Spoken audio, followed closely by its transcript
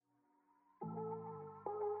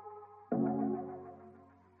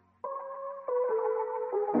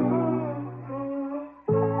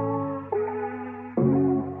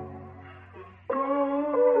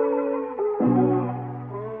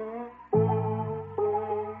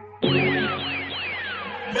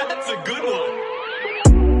That's a good one.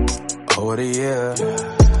 Over the year,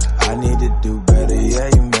 I need to do better, yeah,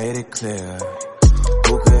 you made it clear.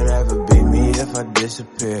 Who could ever beat me if I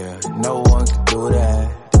disappear? No one could do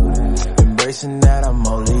that. Embracing that I'm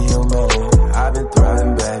only human. I've been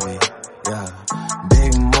thriving, baby, yeah.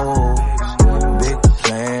 Big moves, big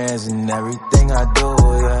plans, and everything I do,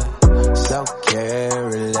 yeah. Self-care,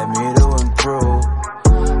 it led me to improve.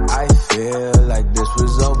 I feel like this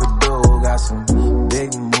was overdue. Got some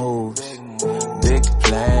big moves, big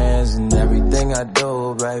plans, and everything I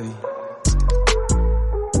do, baby.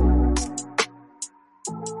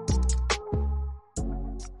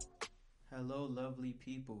 Hello, lovely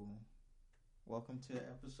people. Welcome to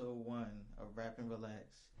episode 1 of Rap and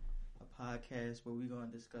Relax, a podcast where we're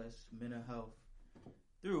going to discuss mental health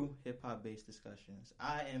through hip-hop based discussions.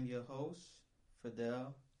 I am your host,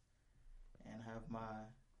 Fidel, and have my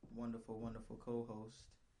wonderful, wonderful co-host,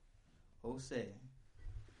 Jose.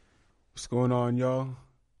 What's going on, y'all?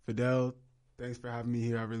 Fidel, thanks for having me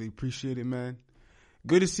here. I really appreciate it, man.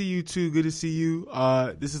 Good to see you, too. Good to see you.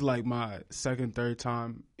 This is like my second, third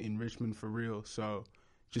time in Richmond for real. So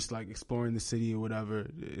just like exploring the city or whatever.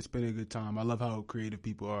 It's been a good time. I love how creative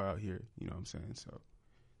people are out here. You know what I'm saying? So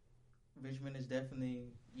Richmond is definitely,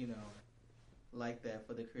 like that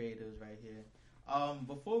for the creatives right here.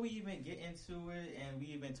 Before we even get into it and we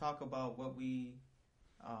even talk about what we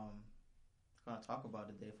going to talk about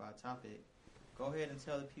today for our topic, go ahead and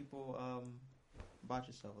tell the people about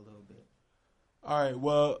yourself a little bit. all right,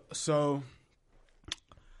 well, so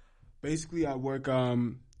basically I work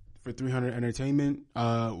for 300 Entertainment,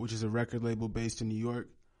 which is a record label based in New York.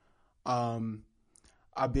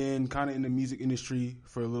 I've been kind of in the music industry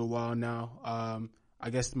for a little while now. I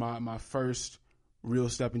guess my first real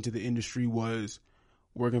step into the industry was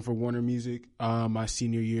working for Warner Music my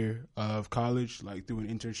senior year of college, like through an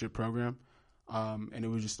internship program. And it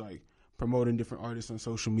was just like promoting different artists on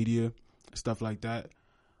social media, stuff like that.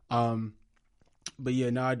 But yeah,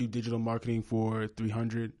 now I do digital marketing for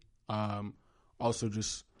 300. Also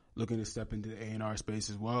just looking to step into the A&R space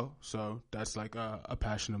as well. So that's like a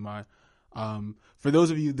passion of mine. For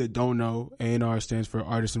those of you that don't know, A&R stands for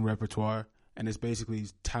Artist and Repertoire, and it's basically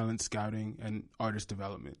talent scouting and artist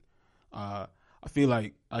development. I feel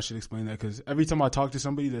like I should explain that because every time I talk to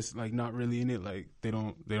somebody that's like not really in it, like they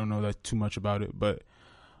don't know that too much about it. But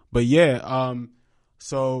yeah,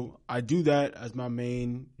 so I do that as my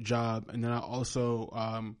main job, and then I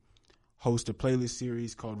also host a playlist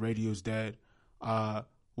series called Radio's Dead,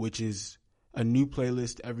 which is a new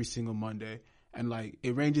playlist every single Monday, and like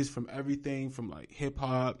it ranges from everything from like hip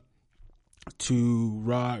hop to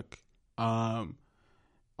rock,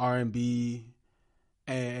 R&B.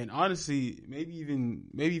 And honestly, maybe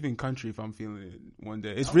even country if I'm feeling it one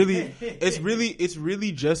day. It's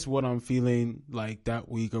really just what I'm feeling like that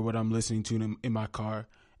week or what I'm listening to in my car.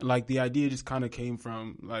 And like the idea just kind of came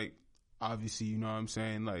from like, obviously, you know what I'm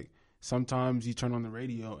saying? Like sometimes you turn on the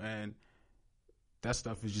radio and that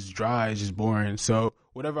stuff is just dry, it's just boring. So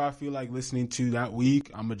whatever I feel like listening to that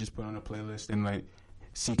week, I'm gonna just put on a playlist and like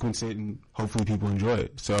sequence it and hopefully people enjoy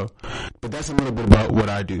it. So, but that's a little bit about what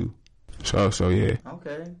I do. So yeah.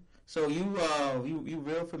 Okay. So you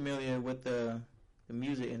real familiar with the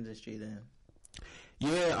music industry then?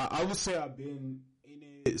 Yeah, I would say I've been in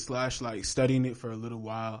it / like studying it for a little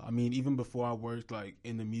while. I mean, even before I worked like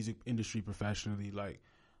in the music industry professionally, like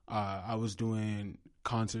I was doing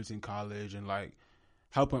concerts in college and like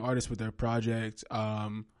helping artists with their projects.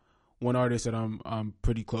 One artist that I'm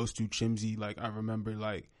pretty close to, Chimsy, like I remember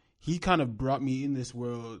like he kind of brought me in this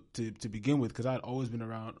world to begin with because I'd always been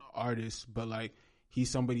around artists, but like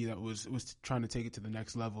he's somebody that was trying to take it to the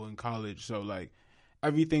next level in college. So like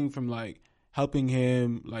everything from like helping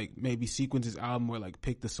him like maybe sequence his album or like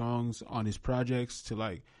pick the songs on his projects to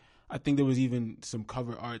like I think there was even some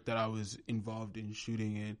cover art that I was involved in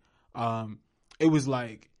shooting in. It was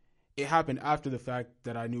like it happened after the fact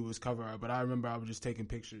that I knew it was cover art, but I remember I was just taking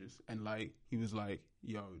pictures and like he was like,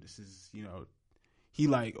 yo, this is, he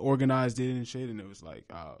like organized it and shit, and it was like,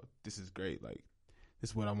 oh, this is great. Like,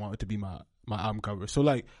 this is what I want it to be my album cover. So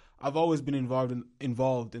like, I've always been involved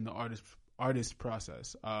in the artist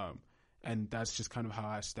process, and that's just kind of how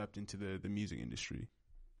I stepped into the music industry.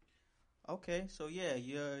 Okay, so yeah,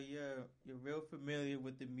 you're real familiar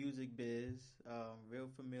with the music biz, real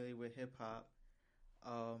familiar with hip hop.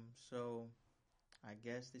 So I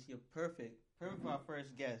guess this is perfect for our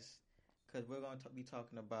first guest because we're going to be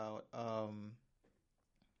talking about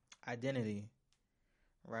identity,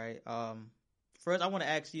 right? First, I want to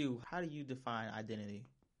ask you, how do you define identity?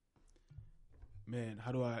 Man,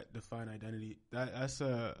 how do I define identity? That's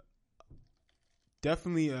a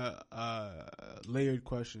definitely a layered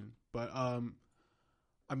question, but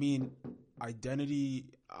I mean, identity.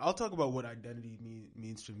 I'll talk about what identity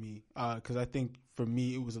means to me, because I think for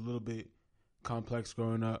me it was a little bit complex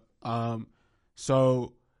growing up.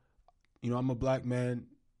 So, I'm a black man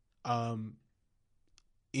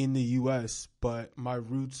in the U.S., but my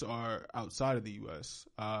roots are outside of the U.S.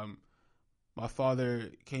 My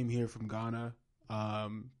father came here from Ghana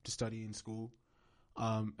to study in school,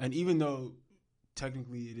 and even though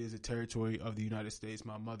technically it is a territory of the United States,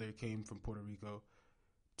 my mother came from Puerto Rico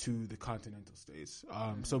to the continental states.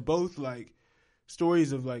 So both like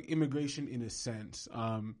stories of like immigration in a sense,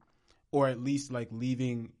 or at least like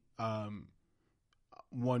leaving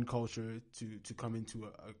one culture to come into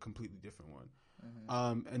a completely different one.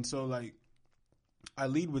 And so like I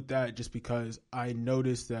lead with that just because I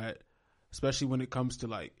noticed that, especially when it comes to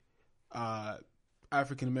like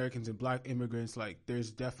African Americans and black immigrants, like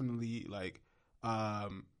there's definitely like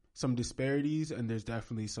some disparities, and there's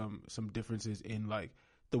definitely some differences in like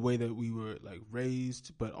the way that we were like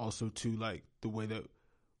raised, but also to like the way that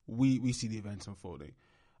we see the events unfolding.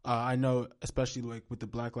 I know, especially like with the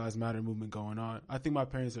Black Lives Matter movement going on, I think my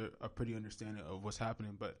parents are pretty understanding of what's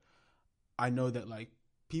happening, but I know that like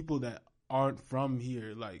people that aren't from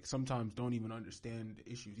here like sometimes don't even understand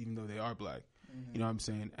the issues, even though they are black. You know what I'm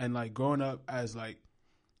saying? And like growing up as like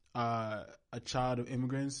a child of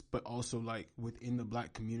immigrants, but also like within the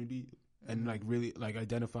black community, and like really like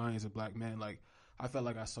identifying as a black man, like I felt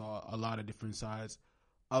like I saw a lot of different sides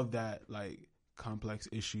of that like complex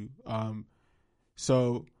issue.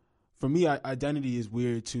 So for me, identity is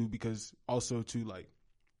weird too, because also too like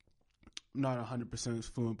I'm not 100%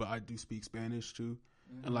 fluent, but I do speak Spanish too,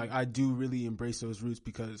 and like I do really embrace those roots,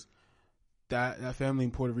 because that family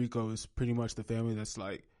in Puerto Rico is pretty much the family that's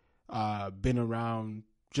like been around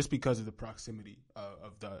just because of the proximity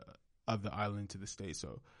of the island to the state.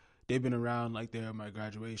 So they've been around, like they're at my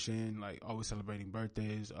graduation, like always celebrating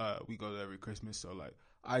birthdays. We go there every Christmas. So like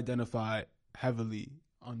I identify heavily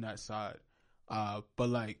on that side. But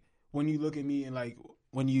like when you look at me and like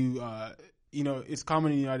when you, it's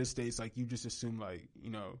common in the United States, like you just assume like,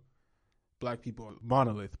 black people are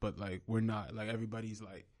monolith, but like we're not. Like everybody's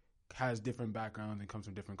like has different backgrounds and comes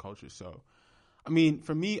from different cultures. So, I mean,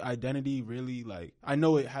 for me, identity really like, I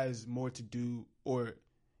know it has more to do, or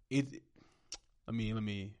it, let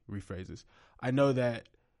me rephrase this. I know that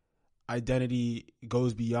identity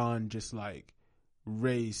goes beyond just like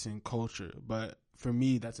race and culture, but for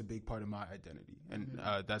me, that's a big part of my identity, and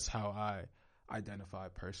that's how I identify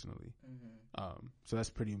personally. So that's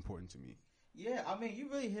pretty important to me. Yeah, I mean, you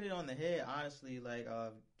really hit it on the head, honestly. Like,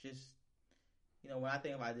 just, when I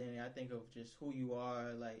think of identity, I think of just who you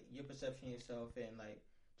are, like your perception of yourself, and like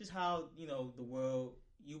just how, the world,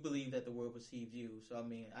 you believe that the world perceives you. So, I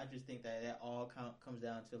mean, I just think that all comes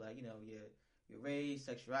down to like, your race,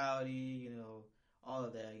 sexuality, all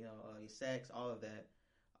of that, your sex, all of that.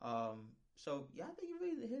 So yeah, I think you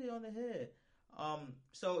really hit it on the head.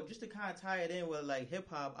 So just to kind of tie it in with like hip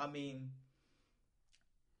hop, I mean,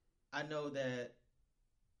 I know that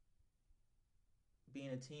being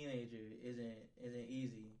a teenager isn't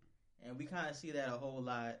easy, and we kind of see that a whole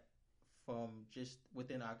lot from just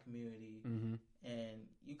within our community, and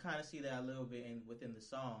you kind of see that a little bit within the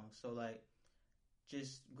song. So like,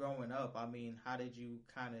 just growing up, I mean, how did you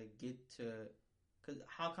kind of get to? Because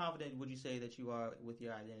how confident would you say that you are with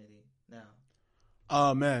your identity now?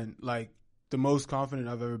 Oh man, like the most confident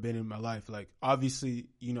I've ever been in my life. Like obviously,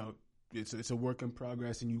 it's a work in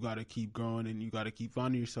progress, and you got to keep growing, and you got to keep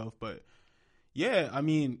finding yourself. But yeah, I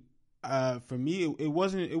mean, for me, it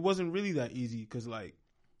wasn't really that easy, because like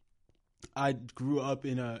I grew up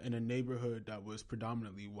in a neighborhood that was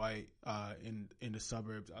predominantly white, in the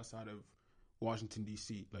suburbs outside of Washington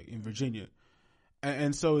D.C., like in Virginia,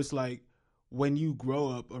 and so it's like when you grow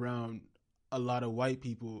up around a lot of white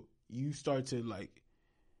people, you start to like,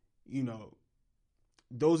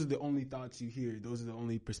 those are the only thoughts you hear. Those are the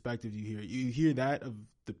only perspectives you hear. You hear that of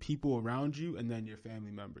the people around you, and then your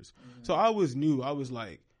family members. So I was new. I was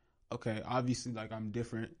like, okay, obviously like I'm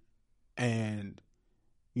different, and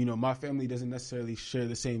my family doesn't necessarily share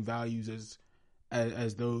the same values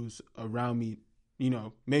as those around me.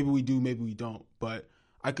 Maybe we do, maybe we don't, but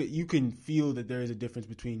you can feel that there is a difference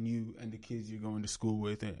between you and the kids you're going to school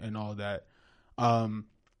with, and all that.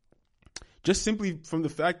 Just simply from the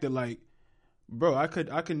fact that like, bro, I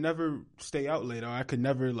could never stay out late, or I could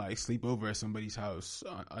never like sleep over at somebody's house.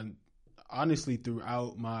 Honestly,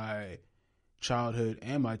 throughout my childhood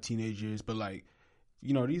and my teenage years, but like,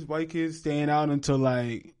 these white kids staying out until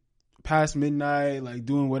like past midnight, like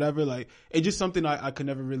doing whatever, like it's just something I could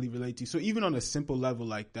never really relate to. So even on a simple level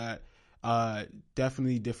like that,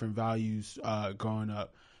 Definitely different values growing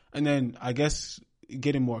up. And then I guess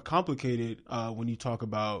getting more complicated when you talk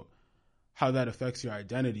about how that affects your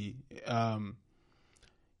identity.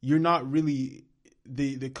 You're not really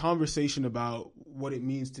the conversation about what it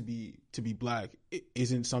means to be black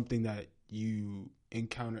isn't something that you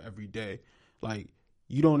encounter every day. Like,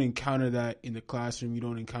 you don't encounter that in the classroom. You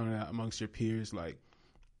don't encounter that amongst your peers. Like,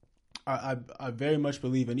 I very much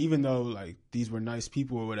believe, and even though like these were nice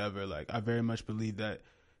people or whatever, like I very much believe that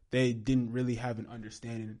they didn't really have an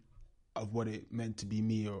understanding of what it meant to be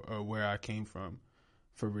me or where I came from,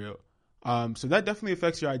 for real. So that definitely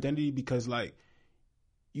affects your identity, because like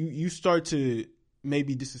you start to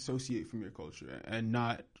maybe disassociate from your culture and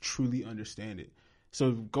not truly understand it.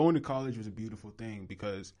 So going to college was a beautiful thing,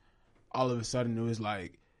 because all of a sudden it was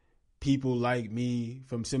like people like me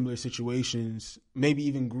from similar situations, maybe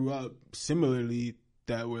even grew up similarly,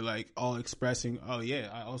 that were like all expressing, oh yeah,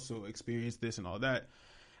 I also experienced this and all that.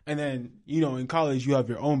 And then, you know, in college you have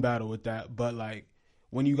your own battle with that, but like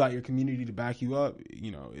when you got your community to back you up,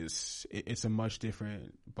 you know, it's a much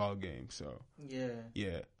different ball game. So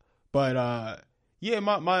yeah. But yeah,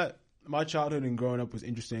 my childhood and growing up was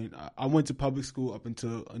interesting. I went to public school up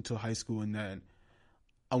until high school, and then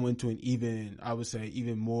I went to an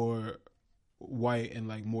even more white and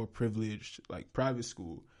like more privileged like private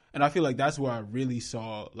school. And I feel like that's where I really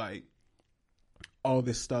saw like all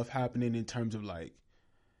this stuff happening in terms of like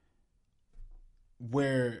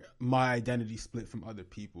where my identity split from other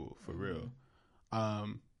people, for real.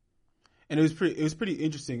 And it was pretty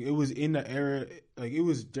interesting. It was in the era, like it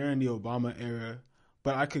was during the Obama era,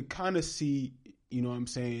 but I could kind of see, you know what I'm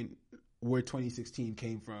saying, where 2016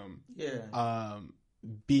 came from. Yeah.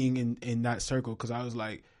 Being in that circle, because I was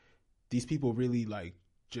like, these people really like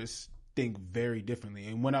just think very differently.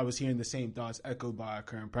 And when I was hearing the same thoughts echoed by our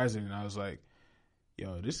current president, I was like,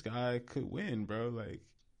 yo, this guy could win, bro, like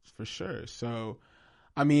for sure. So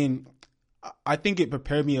I mean, I think it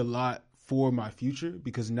prepared me a lot for my future,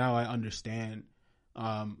 because now I understand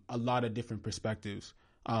a lot of different perspectives.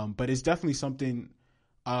 But it's definitely something,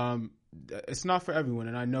 it's not for everyone.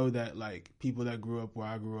 And I know that like people that grew up where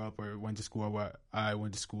I grew up or went to school where I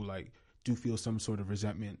went to school, like do feel some sort of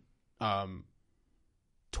resentment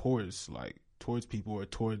towards people or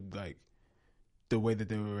toward like the way that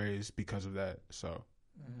they were raised because of that. So,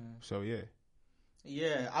 so yeah.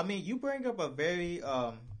 Yeah, I mean, you bring up a very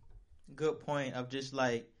good point of just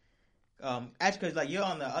like actually, because like you're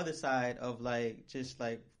on the other side of like just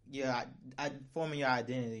like I forming your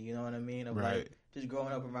identity. You know what I mean? Of right. Like just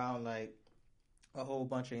growing up around like a whole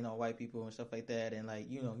bunch of white people and stuff like that, and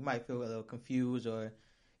like you might feel a little confused, or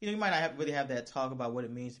you might not really have that talk about what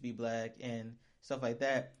it means to be black and stuff like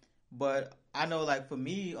that. But I know like for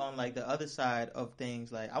me on like the other side of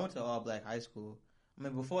things, like I went to an all black high school. I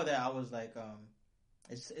mean, before that I was like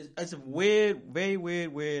it's a weird, very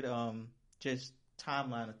weird just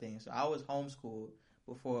timeline of things. So I was homeschooled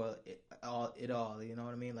before it all, you know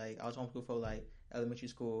what I mean? Like I was homeschooled for like elementary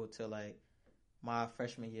school to like my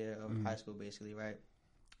freshman year of high school, basically, right?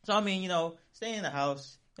 So I mean, staying in the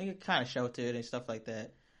house, I get kind of sheltered and stuff like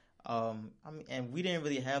that. I mean, and we didn't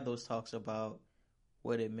really have those talks about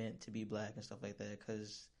what it meant to be black and stuff like that,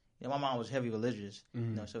 because my mom was heavy religious,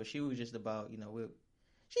 so she was just about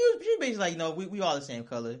she was basically like, we all the same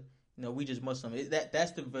color. We just Muslim.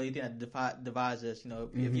 That's the really thing that divides us.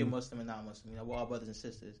 If you're Muslim and not Muslim, we're all brothers and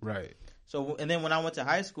sisters. Right. So, and then when I went to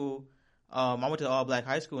high school, I went to all black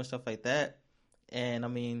high school and stuff like that. And I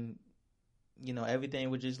mean, everything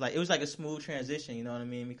was just like, it was like a smooth transition. You know what I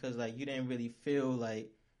mean? Because like you didn't really feel like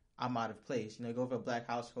I'm out of place. You go from a black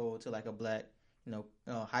household to like a black,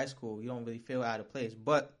 high school. You don't really feel out of place.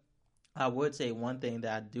 But I would say one thing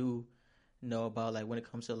that I do know about, like when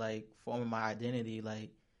it comes to like forming my identity, like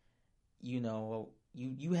you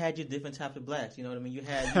had your different types of blacks. You know what I mean? You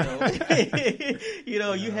had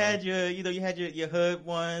you had your hood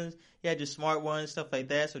ones, you had your smart ones, stuff like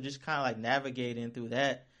that. So just kind of like navigating through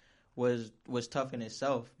that was tough in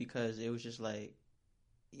itself, because it was just like,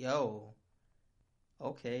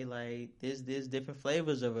 okay, like there's different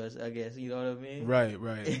flavors of us, I guess. You know what I mean?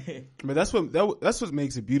 Right. But that's what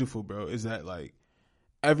makes it beautiful, bro. Is that like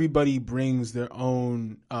everybody brings their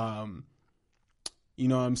own,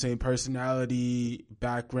 personality,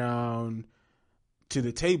 background to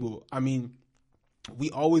the table. I mean, we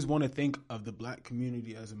always want to think of the black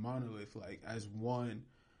community as a monolith, like as one.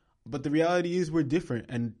 But the reality is we're different,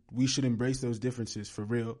 and we should embrace those differences for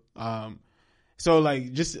real. So like,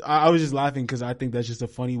 I was just laughing because I think that's just a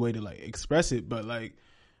funny way to like express it. But like,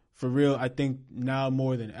 for real, I think now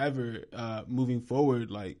more than ever, moving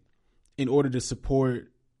forward, like in order to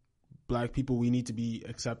support Black people, we need to be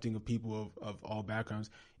accepting of people of all backgrounds,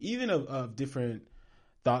 even of different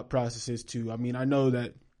thought processes too. I mean, I know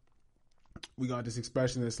that we got this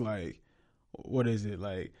expression that's like, what is it?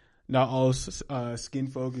 Like, not all skin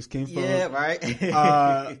folk is kin folk. Yeah,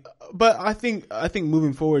 right. But I think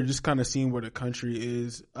moving forward, just kind of seeing where the country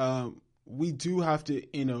is, we do have to,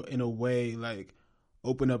 in a way, like,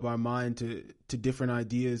 open up our mind to different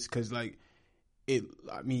ideas, because like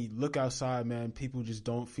look outside, man. People just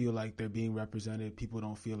don't feel like they're being represented. People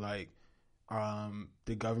don't feel like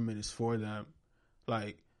the government is for them.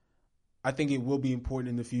 Like, I think it will be important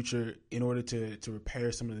in the future, in order to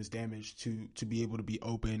repair some of this damage, to be able to be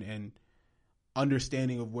open and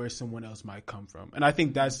understanding of where someone else might come from. And I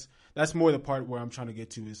think that's more the part where I'm trying to get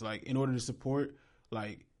to, is like, in order to support,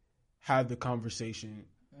 like, have the conversation,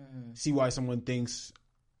 see why someone thinks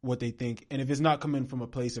what they think. And if it's not coming from a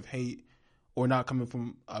place of hate or not coming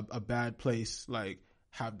from a bad place, like,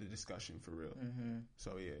 have the discussion for real.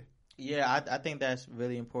 So yeah, I think that's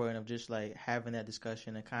really important, of just like having that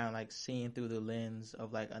discussion and kind of like seeing through the lens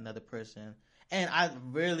of like another person. And I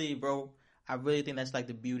really think that's like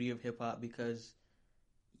the beauty of hip hop, because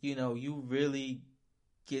you really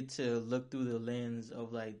get to look through the lens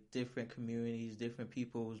of like different communities, different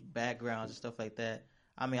people's backgrounds and stuff like that.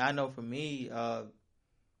 I mean, I know for me,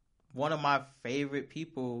 one of my favorite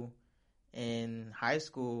people in high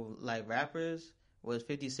school, like rappers, was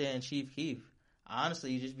 50 Cent and Chief Keef.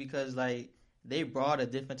 Honestly, just because like they brought a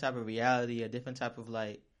different type of reality, a different type of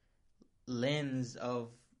like lens of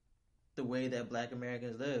the way that Black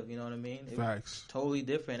Americans live. You know what I mean? Facts. Totally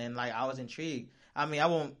different. And like, I was intrigued. I mean, I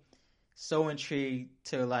won't so intrigued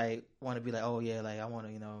to like want to be like, oh yeah, like I want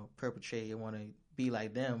to perpetrate and want to be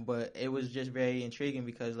like them. But it was just very intriguing,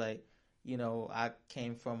 because like, I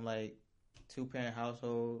came from like 2-parent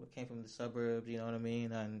household, came from the suburbs, you know what I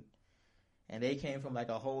mean? And they came from like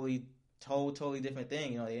a totally different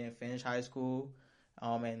thing. They didn't finish high school.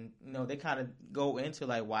 And they kind of go into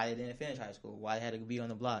like why they didn't finish high school, why they had to be on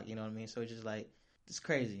the block, you know what I mean? So it's just like, it's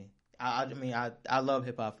crazy. I mean, I love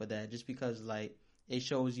hip hop for that, just because like it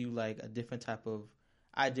shows you like a different type of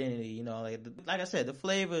identity, like I said, the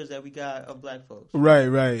flavors that we got of Black folks. Right.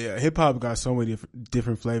 Yeah, hip hop got so many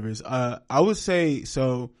different flavors. I would say,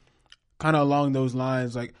 so kind of along those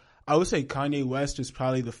lines, like I would say Kanye West is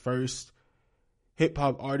probably the first hip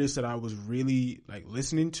hop artist that I was really like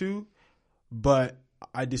listening to, but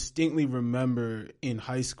I distinctly remember in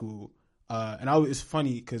high school, and it's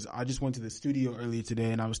funny because I just went to the studio earlier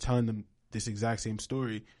today and I was telling them this exact same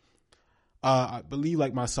story. I believe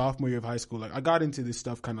like my sophomore year of high school, like I got into this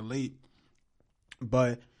stuff kind of late,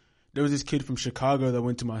 but there was this kid from Chicago that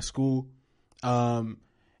went to my school, and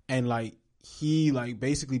like he like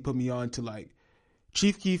basically put me on to like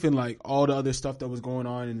Chief Keef and like all the other stuff that was going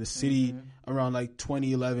on in the city around like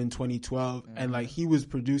 2011, 2012. And like he was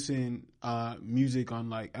producing music on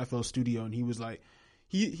like FL Studio, and he was like,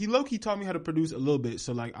 he low-key taught me how to produce a little bit.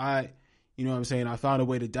 So like I found a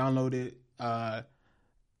way to download it,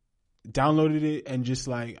 and just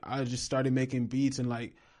like I just started making beats, and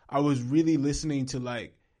like I was really listening to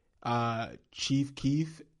like Chief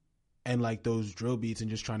Keef and like those drill beats and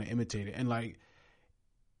just trying to imitate it. And like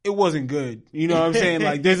it wasn't good. You know what I'm saying?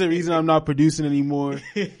 Like, there's a reason I'm not producing anymore.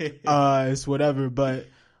 It's whatever. But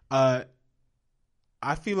I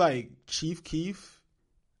feel like Chief Keef,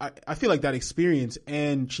 I feel like that experience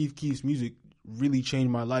and Chief Keef's music really changed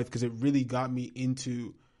my life, because it really got me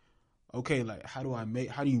into, okay, like, how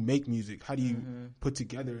do you make music? How do you put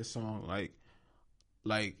together a song?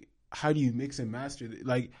 Like, how do you mix and master it?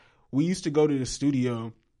 Like, we used to go to the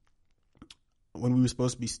studio when we were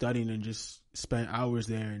supposed to be studying and just spend hours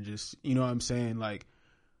there and just, you know what I'm saying, like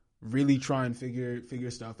really try and figure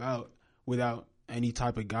stuff out without any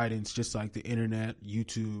type of guidance, just like the internet,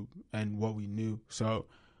 YouTube, and what we knew. So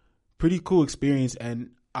pretty cool experience.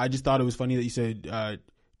 And I just thought it was funny that you said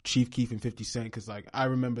Chief Keef and 50 Cent, because like I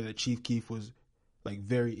remember that Chief Keef was like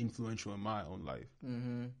very influential in my own life.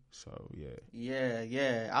 So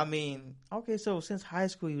yeah. I mean, okay, so since high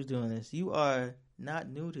school you was doing this, you are not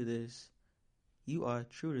new to this. You are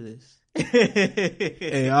true to this.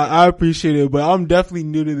 Hey, I appreciate it, but I'm definitely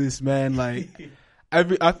new to this, man. Like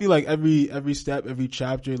I feel like every step, every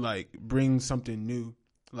chapter, like brings something new.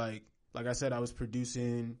 Like I said, I was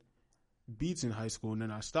producing beats in high school, and then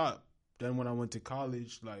I stopped. Then when I went to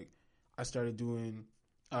college, like I started doing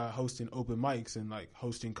hosting open mics and like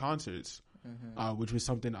hosting concerts, which was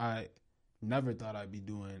something I never thought I'd be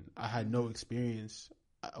doing. I had no experience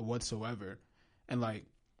whatsoever, and like,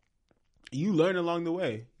 you learn along the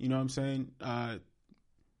way. You know what I'm saying?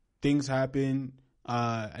 Things happen.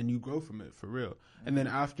 and you grow from it for real. And then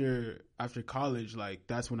after college, like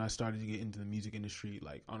that's when I started to get into the music industry,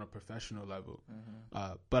 like on a professional level.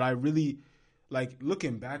 But I really, like,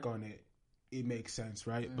 looking back on it, it makes sense,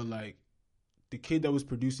 right? But like the kid that was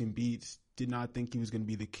producing beats did not think he was going to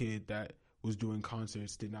be the kid that was doing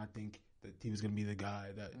concerts, did not think that he was going to be the guy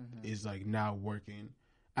that is like now working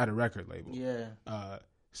at a record label. Yeah.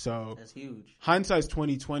 So that's huge. Hindsight's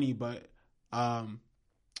 2020, but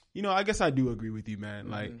you know, I guess I do agree with you, man.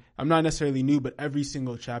 Like, I'm not necessarily new, but every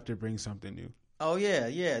single chapter brings something new. Oh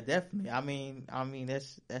yeah, definitely. I mean,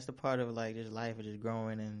 that's the part of like just life, of just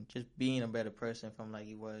growing and just being a better person from like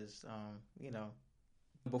you was, you know,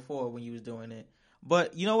 before when you was doing it.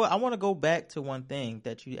 But you know what? I want to go back to one thing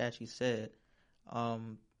that you actually said,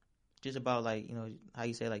 just about like, you know, how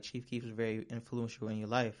you say like Chief Keef was very influential in your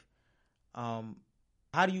life.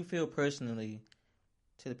 How do you feel personally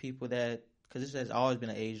to the people that, because this has always been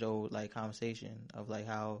an age-old like conversation of like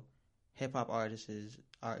how hip-hop artists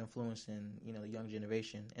are influencing, you know, the young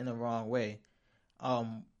generation in the wrong way.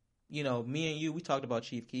 You know, me and you, we talked about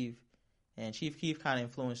Chief Keef, and Chief Keef kind of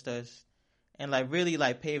influenced us and like really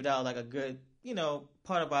like paved out like a good, you know,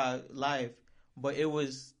 part of our life, but it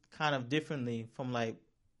was kind of differently from like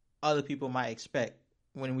other people might expect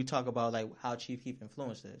when we talk about like how Chief Keef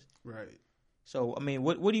influenced us. Right. So, I mean,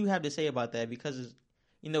 what do you have to say about that? Because,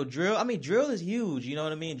 you know, drill is huge. You know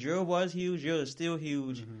what I mean? Drill was huge. Drill is still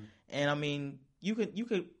huge. And I mean, you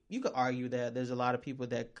could argue that there's a lot of people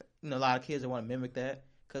that, you know, a lot of kids that want to mimic that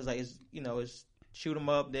because like it's, you know, it's shoot them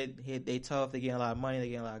up. They tough. They getting a lot of money. They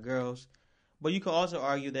getting a lot of girls. But you could also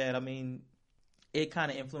argue that, I mean, it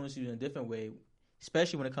kind of influences you in a different way,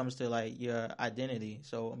 especially when it comes to like your identity.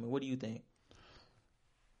 So, I mean, what do you think?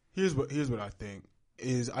 Here's what I think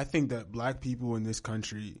is I think that black people in this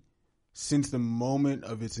country, since the moment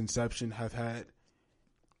of its inception, have had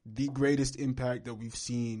the greatest impact that we've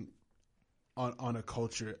seen on a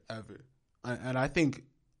culture ever. And I think,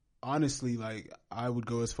 honestly, like, I would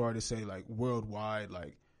go as far to say, like, worldwide,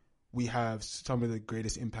 like, we have some of the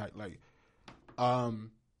greatest impact. Like,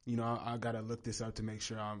 you know, I got to look this up to make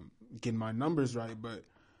sure I'm getting my numbers right, but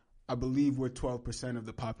I believe we're 12% of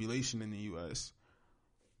the population in the U.S.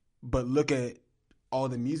 But look at all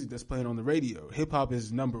the music that's playing on the radio. Hip-hop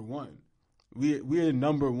is number one. We're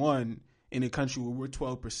number one in a country where we're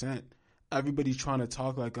 12%. Everybody's trying to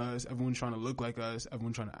talk like us. Everyone's trying to look like us.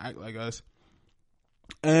 Everyone's trying to act like us.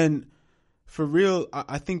 And for real,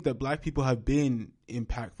 I think that black people have been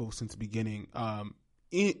impactful since the beginning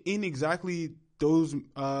in exactly those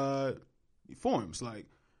forms, like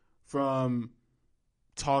from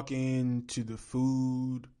talking to the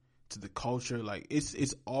food to the culture. Like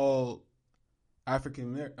it's all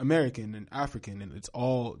African American and African, and it's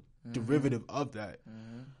all derivative of that.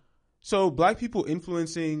 So black people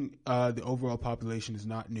influencing the overall population is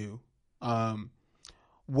not new.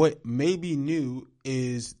 What may be new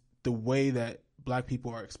is the way that black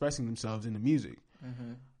people are expressing themselves in the music.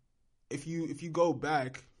 If you go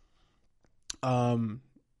back,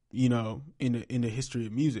 you know, in the history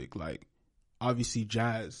of music, like obviously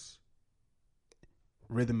jazz,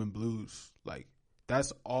 rhythm and blues, like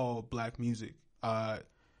that's all black music.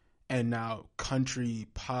 And now country,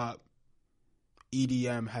 pop,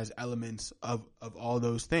 EDM has elements of all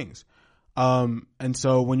those things. And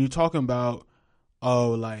so when you're talking about,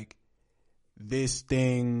 like this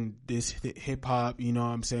thing, this hip hop, you know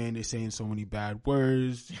what I'm saying? They're saying so many bad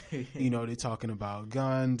words. You know, they're talking about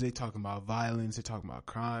guns. They're talking about violence. They're talking about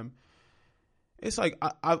crime. It's like,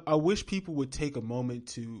 I wish people would take a moment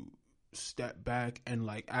to step back and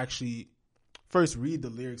like actually first read the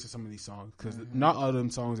lyrics of some of these songs, because not all of them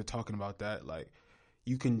songs are talking about that. Like,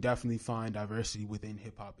 you can definitely find diversity within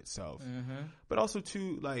hip hop itself, but also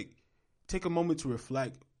to like take a moment to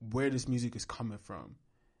reflect where this music is coming from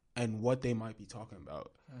and what they might be talking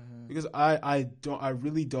about. Because I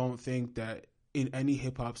really don't think that in any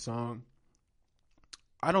hip hop song,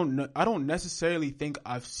 I don't necessarily think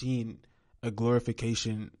I've seen a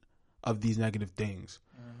glorification of these negative things.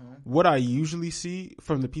 What I usually see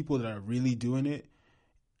from the people that are really doing it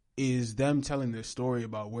is them telling their story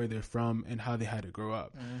about where they're from and how they had to grow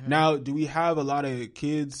up. Now, do we have a lot of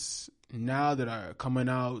kids now that are coming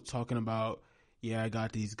out talking about, yeah, I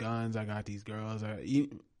got these guns, I got these girls?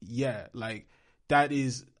 Yeah, like that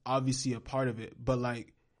is obviously a part of it. But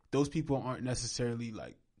like those people aren't necessarily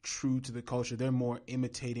like true to the culture. They're more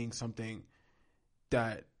imitating something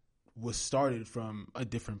that was started from a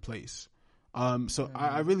different place. So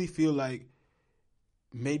I really feel like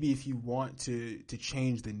maybe if you want to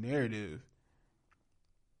change the narrative,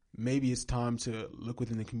 maybe it's time to look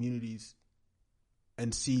within the communities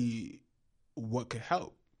and see what could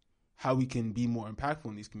help. how we can be more impactful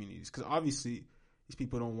in these communities. Because obviously these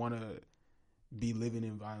people don't want to be living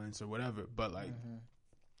in violence or whatever. But like,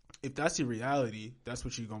 if that's your reality, that's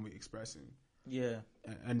what you're going to be expressing. Yeah.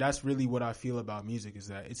 And that's really what I feel about music, is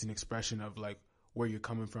that it's an expression of like where you're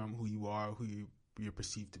coming from, who you are, who you're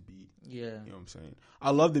perceived to be. Yeah. You know what I'm saying? I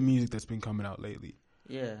love the music that's been coming out lately.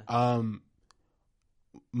 Yeah.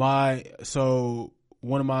 So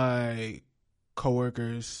one of my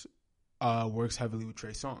coworkers works heavily with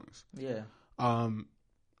Trey Songz. Yeah.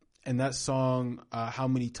 And that song, How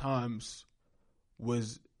Many Times,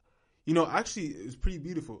 was, actually it was pretty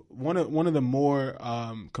beautiful. One of the more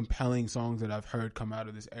compelling songs that I've heard come out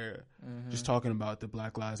of this era. Just talking about the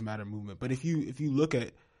Black Lives Matter movement. But if you look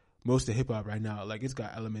at most of hip hop right now, like it's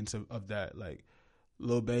got elements of that. Like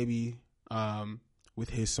Lil Baby with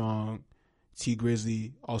his song, T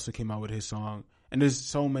Grizzly also came out with his song, and there's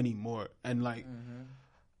so many more. And like,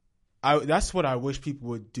 that's what I wish people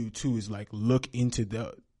would do too, is like look into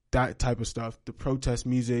that type of stuff, the protest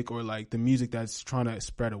music, or like the music that's trying to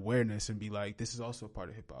spread awareness, and be like, this is also a part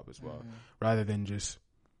of hip hop as well, rather than just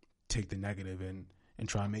take the negative and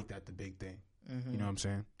try and make that the big thing. You know what I'm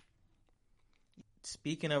saying?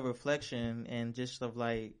 Speaking of reflection and just of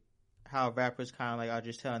like how rappers kind of like are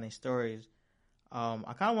just telling their stories, I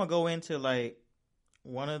kind of want to go into like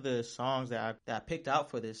one of the songs that I picked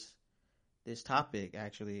out for this topic.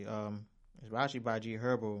 Actually, it's actually by G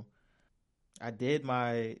Herbo. I did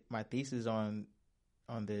my thesis on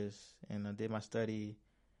this, and I did my study,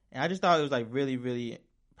 and I just thought it was like really, really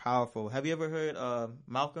powerful. Have you ever heard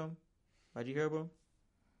Malcolm by G Herbo?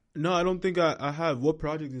 No, I don't think I have. What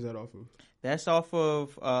project is that off of? That's off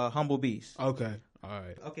of Humble Beast. Okay. All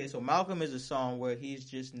right. Okay, so Malcolm is a song where he's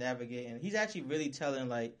just navigating. He's actually really telling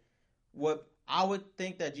like what I would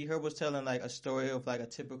think that G Herbo was telling, like a story of like a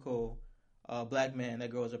typical black man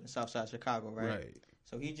that grows up in Southside Chicago, right? Right.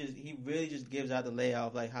 So he really just gives out the layout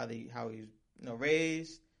of like how he's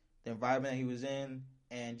raised, the environment that he was in,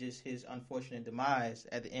 and just his unfortunate demise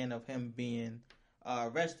at the end of him being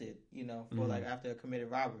arrested, for like after a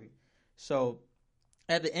committed robbery. So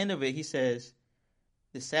at the end of it, he says,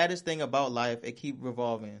 "The saddest thing about life, it keep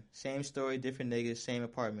revolving. Same story, different niggas, same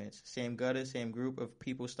apartments, same gutter, same group of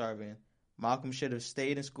people starving. Malcolm should have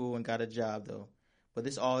stayed in school and got a job though. But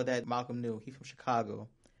this all that Malcolm knew. He from Chicago.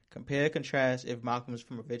 Compare, contrast, if Malcolm was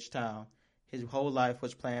from a rich town. His whole life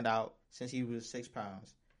was planned out since he was 6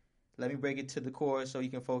 pounds. Let me break it to the core so you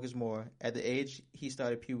can focus more. At the age he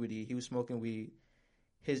started puberty, he was smoking weed.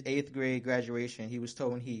 His 8th grade graduation, he was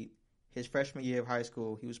towing heat. His freshman year of high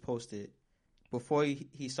school, he was posted. Before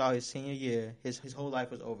he saw his senior year, his whole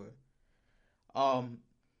life was over."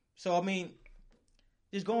 So I mean,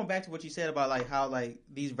 just going back to what you said about like how like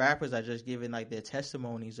these rappers are just giving like their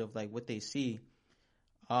testimonies of like what they see.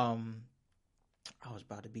 I was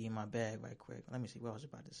about to be in my bag right quick. Let me see what I was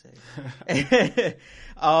about to say.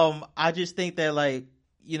 I just think that like,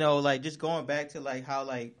 like just going back to like how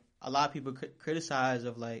like a lot of people criticize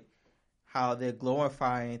of like how they're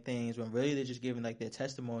glorifying things when really they're just giving like their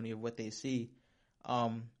testimony of what they see. I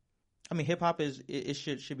mean, hip hop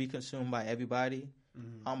should be consumed by everybody.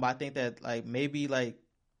 But I think that like maybe like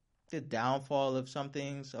the downfall of some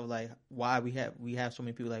things of like why we have so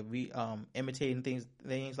many people like imitating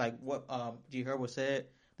things like what G Herbo said.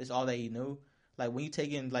 That's all that he knew. Like when you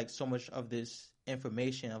take in like so much of this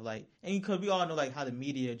information of like, and because we all know like how the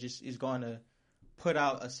media just is going to put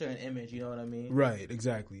out a certain image. You know what I mean? Right.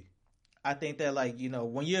 Exactly. I think that like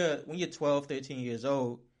when you're 12, 13 years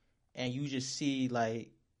old and you just see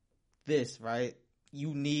like this, right?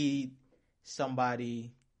 You need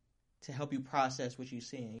somebody to help you process what you're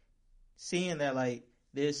seeing that like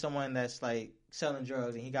there's someone that's like selling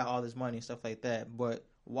drugs and he got all this money and stuff like that, but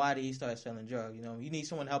why did he start selling drugs? You need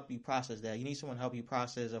someone to help you process that. You need someone to help you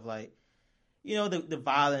process of like the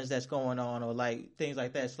violence that's going on or like things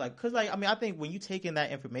like that. It's like, cause like I mean I think when you take in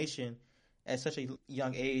that information at such a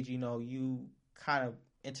young age, you kind of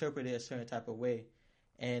interpret it a certain type of way,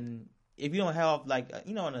 and if you don't have like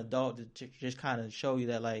an adult to just kind of show you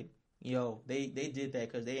that like they did that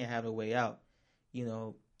because they didn't have a way out,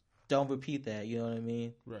 don't repeat that, you know what I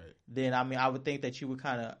mean? Right. Then I mean I would think that you would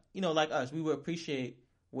kind of like us, we would appreciate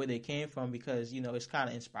where they came from because it's kind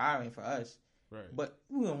of inspiring for us. Right. But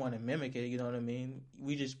we don't want to mimic it, you know what I mean?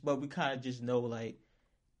 We kind of just know like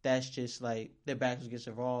that's just like their backs against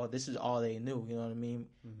the wall. This is all they knew, you know what I mean?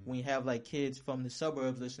 When you have like kids from the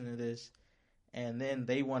suburbs listening to this, and then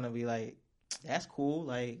they want to be like, that's cool.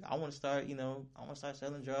 Like I want to start, I want to start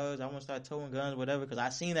selling drugs. I want to start towing guns, whatever. Because I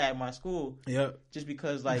seen that at my school. Yep. Just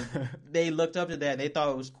because like they looked up to that, and they thought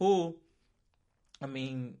it was cool. I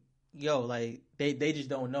mean, like they just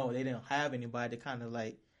don't know. They didn't have anybody to kind of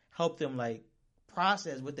like help them like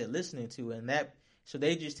process what they're listening to, and that so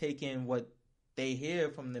they just take in what they hear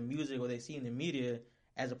from the music or they see in the media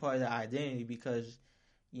as a part of their identity, because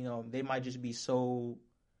you know they might just be so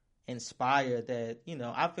inspired that, you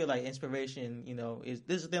know, I feel like inspiration, you know, is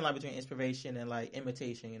this is the thing like between inspiration and like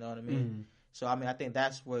imitation, you know what I mean? So I mean, I think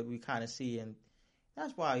that's what we kind of see, and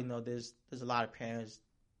that's why, you know, there's a lot of parents,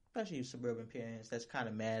 especially suburban parents, that's kind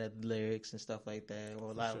of mad at the lyrics and stuff like that,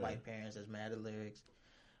 or a lot of white parents that's mad at lyrics.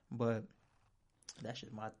 But that's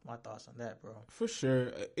just my thoughts on that, bro. For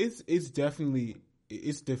sure, it's definitely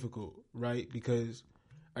it's difficult, right? Because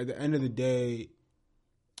at the end of the day,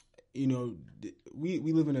 you know, we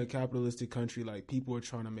live in a capitalistic country. Like, people are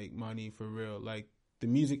trying to make money for real. Like, the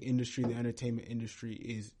music industry, the entertainment industry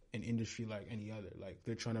is an industry like any other. Like,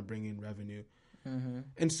 they're trying to bring in revenue.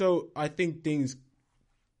 And so I think things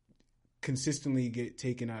consistently get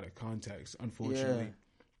taken out of context, unfortunately.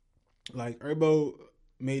 Like, Herbo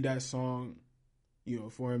made that song, you know,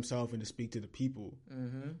 for himself and to speak to the people.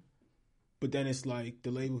 But then it's like the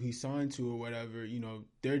label he signed to or whatever, you know,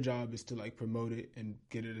 their job is to like promote it and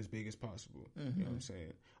get it as big as possible. You know what I'm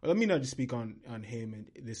saying? Or let me not just speak on him and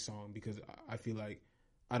this song, because I feel like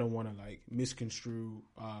I don't want to like misconstrue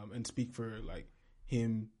and speak for like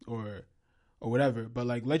him or whatever. But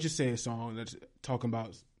like, let's just say a song that's talking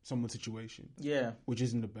about someone's situation, which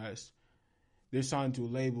isn't the best. They're signed to a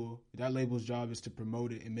label. That label's job is to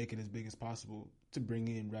promote it and make it as big as possible to bring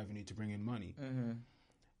in revenue, to bring in money.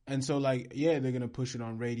 And so, like, yeah, they're going to push it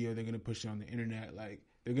on radio. They're going to push it on the internet. Like,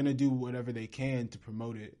 they're going to do whatever they can to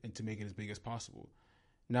promote it and to make it as big as possible.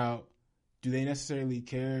 Now, do they necessarily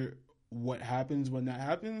care what happens when that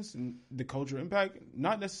happens and the cultural impact?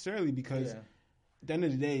 Not necessarily, because at the end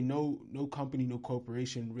of the day, no company, no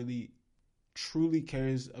corporation really truly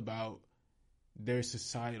cares about their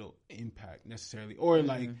societal impact necessarily. Or,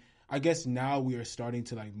 like, I guess now we are starting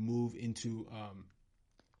to, like, move into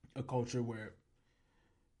a culture where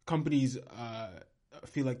companies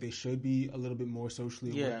feel like they should be a little bit more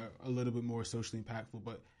socially aware, a little bit more socially impactful,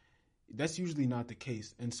 but that's usually not the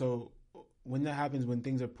case. And so when that happens, when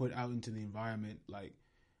things are put out into the environment, like,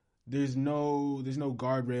 there's no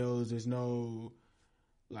guardrails, there's no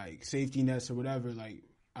like safety nets or whatever. Like,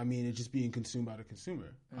 I mean, it's just being consumed by the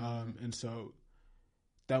consumer. And so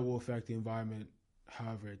that will affect the environment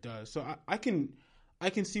however it does. So I can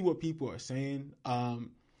see what people are saying.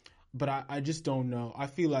 But I just don't know. I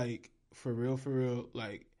feel like, for real,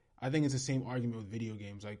 like, I think it's the same argument with video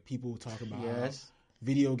games. Like, people talk about how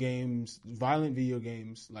video games, violent video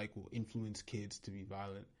games, like, will influence kids to be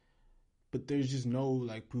violent. But there's just no,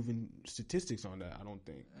 like, proven statistics on that, I don't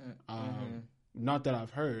think. Not that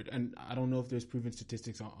I've heard. And I don't know if there's proven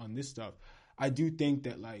statistics on this stuff. I do think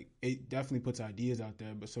that, like, it definitely puts ideas out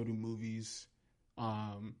there, but so do movies.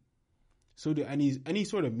 So do any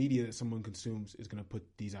sort of media that someone consumes is going to put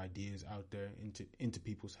these ideas out there into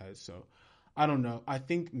people's heads. So I don't know. I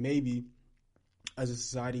think maybe as a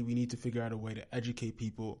society we need to figure out a way to educate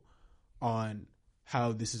people on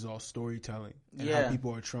how this is all storytelling and how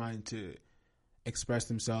people are trying to express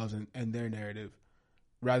themselves and their narrative,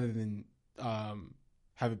 rather than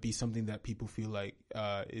have it be something that people feel like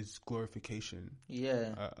is glorification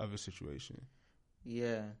of a situation.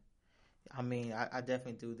 Yeah. I mean, I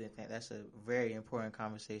definitely do think that's a very important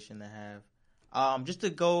conversation to have. Just to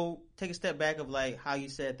go take a step back of like how you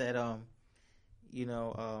said that, you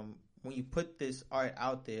know, when you put this art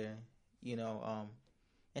out there, you know,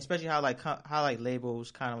 especially how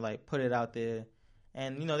labels kind of like put it out there,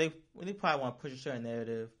 and you know they probably want to push a certain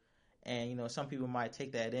narrative, and you know some people might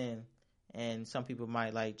take that in, and some people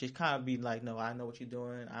might like just kind of be like, no, I know what you're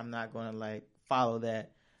doing, I'm not going to like follow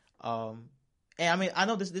that. And I mean, I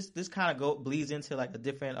know this kind of bleeds into like a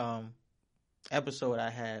different episode I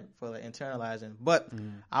had for like internalizing, but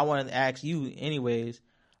I wanted to ask you anyways.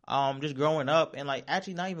 Just growing up, and like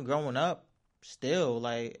actually not even growing up, still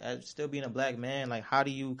like still being a black man, like how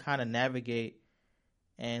do you kind of navigate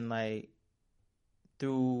and like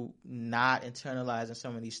through not internalizing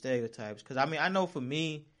some of these stereotypes? Because I mean, I know for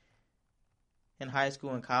me in high school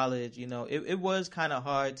and college, you know, it was kind of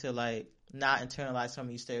hard to like not internalize some of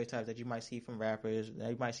these stereotypes that you might see from rappers, that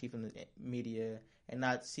you might see from the media, and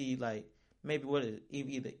not see like maybe what is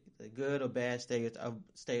either the good or bad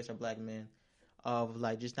stereotypes of black men, of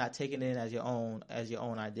like just not taking it in as your own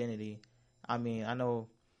identity. I mean, I know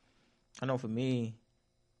for me,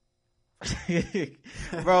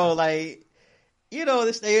 bro, like, you know,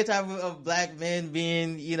 the stereotype of black men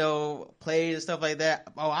being, you know, played and stuff like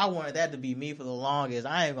that. Oh, I wanted that to be me for the longest.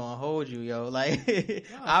 I ain't gonna hold you, yo. Like,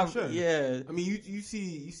 sure. Yeah. I mean, you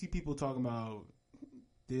see people talking about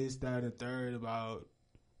this, that, and third about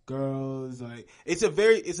girls. Like it's a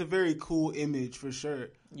very cool image for sure.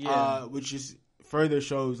 Yeah. Which just further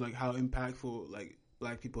shows like how impactful like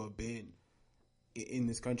Black people have been in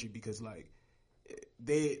this country, because like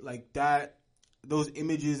they like that, those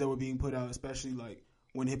images that were being put out, especially like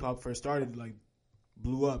when hip hop first started, like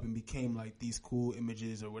blew up and became like these cool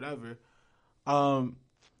images or whatever.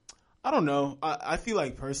 I don't know. I feel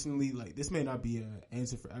like personally, like this may not be an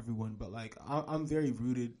answer for everyone, but like I'm very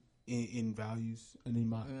rooted in values and in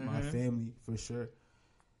my family for sure.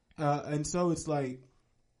 And so it's like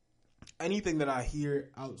anything that I hear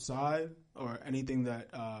outside or anything that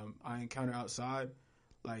I encounter outside,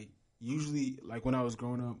 like usually like when I was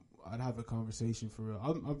growing up, I'd have a conversation for real.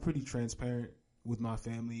 I'm pretty transparent with my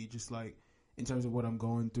family, just like in terms of what I'm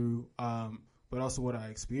going through. But also what I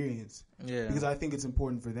experience. Yeah. Because I think it's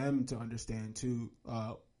important for them to understand too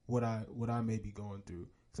what I may be going through,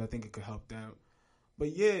 because I think it could help them.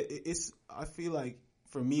 But yeah, I feel like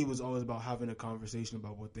for me it was always about having a conversation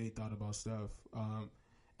about what they thought about stuff.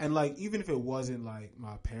 And like even if it wasn't like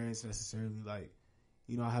my parents necessarily, like,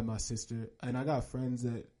 you know, I have my sister and I got friends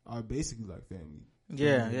that are basically like family.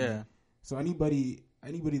 Yeah, yeah. So anybody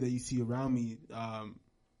that you see around me,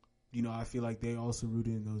 you know, I feel like they also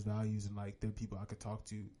rooted in those values, and like they're people I could talk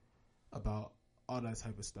to about all that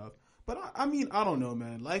type of stuff. But I mean, I don't know,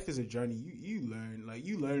 man. Life is a journey. You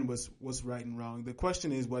learn what's right and wrong. The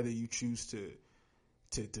question is whether you choose to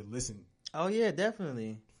listen. Oh yeah,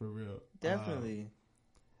 definitely. For real. Definitely.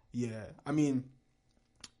 Yeah. I mean,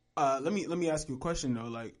 let me ask you a question though.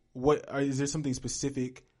 Like, is there something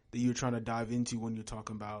specific that you're trying to dive into when you're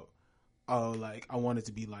talking about, oh, like I want it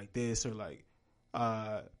to be like this, or like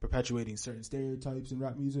perpetuating certain stereotypes in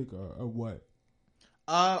rap music, or what?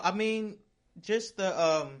 I mean, just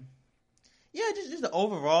the just the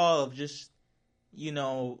overall of just, you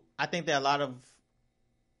know, I think that a lot of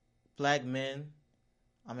Black men,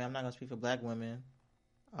 I mean, I'm not gonna speak for Black women,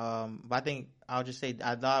 but I think I'll just say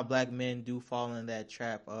a lot of Black men do fall in that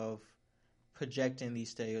trap of projecting these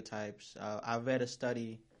stereotypes. I read a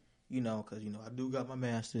study, you know, because, you know, I do got my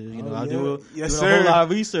master's, you know, I do a whole lot of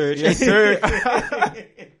research. Yes, sir.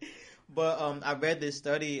 But I read this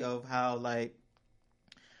study of how, like,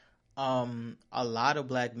 a lot of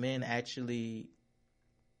Black men actually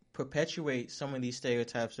perpetuate some of these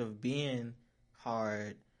stereotypes of being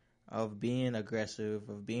hard, of being aggressive,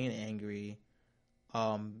 of being angry,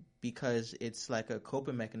 because it's like a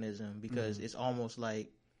coping mechanism, because it's almost like,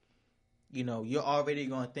 you know, you're already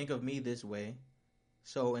going to think of me this way.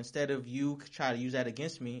 So instead of you try to use that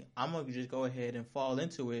against me, I'm going to just go ahead and fall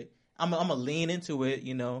into it. I'm going to lean into it,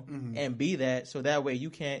 you know, and be that. So that way you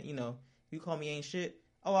can't, you know, you call me ain't shit.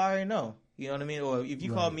 Oh, I already know. You know what I mean? Or if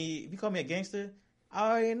you call me a gangster, I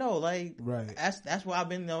already know. Like, that's what I've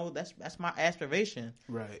been, you know, that's my aspiration.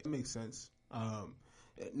 Right. It makes sense.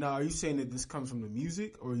 Now, are you saying that this comes from the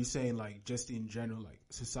music, or are you saying like just in general, like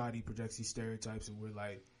society projects these stereotypes and we're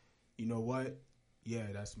like, you know what? Yeah,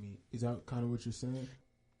 that's me. Is that kind of what you're saying?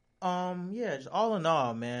 Yeah, just all in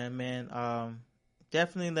all, man.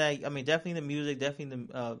 Definitely definitely the music, definitely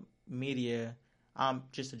the media. I'm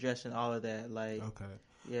just addressing all of that. Like, okay,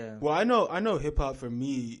 yeah. Well, I know hip hop for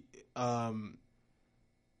me,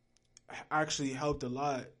 actually helped a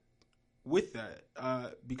lot with that,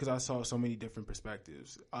 because I saw so many different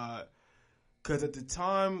perspectives. Because at the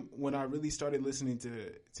time when I really started listening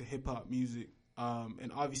to hip hop music,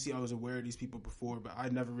 and obviously I was aware of these people before, but I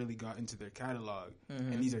never really got into their catalog.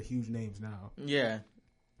 And these are huge names now. Yeah.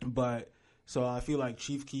 But so I feel like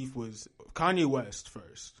Chief Keef was Kanye West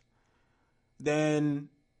first. Then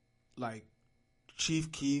like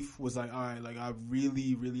Chief Keef was like, all right, like I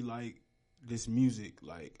really, really like this music.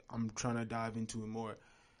 Like I'm trying to dive into it more.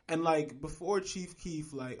 And like before Chief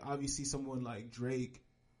Keef, like obviously someone like Drake,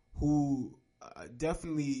 who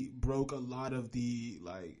definitely broke a lot of the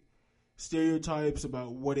like stereotypes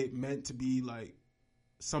about what it meant to be like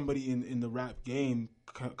somebody in the rap game,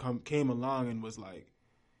 came along and was like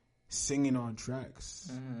singing on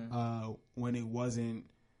tracks when it wasn't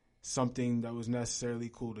something that was necessarily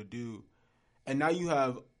cool to do. And now you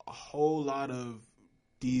have a whole lot of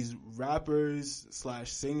these rappers /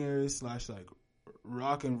 singers / like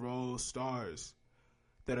rock and roll stars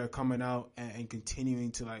that are coming out and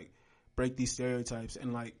continuing to like break these stereotypes.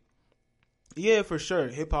 And like, yeah, for sure,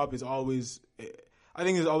 hip hop is always, I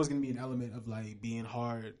think there's always going to be an element of like being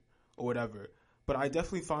hard or whatever. But I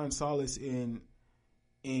definitely find solace in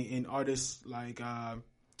artists like, I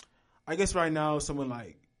guess right now someone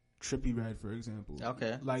like Trippie Redd, for example.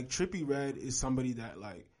 Okay. Like Trippie Redd is somebody that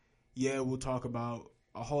like, yeah, we'll talk about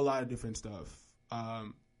a whole lot of different stuff.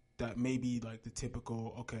 That may be like the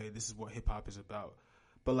typical, okay, this is what hip hop is about.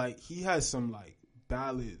 But like he has some like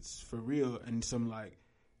ballads for real, and some like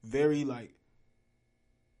very like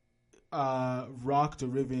rock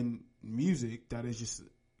driven music that is just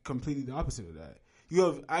completely the opposite of that. You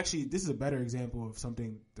have actually, this is a better example of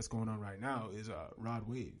something that's going on right now is Rod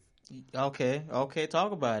Wave. Okay,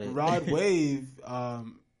 talk about it. Rod Wave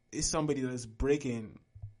is somebody that's breaking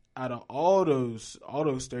out of all those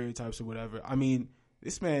stereotypes or whatever. I mean,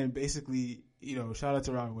 this man basically, you know, shout out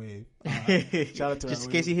to Rod Wave. Shout out to just Rod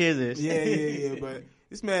in case Wave. he hears this. Yeah. But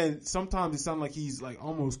this man, sometimes it sounds like he's like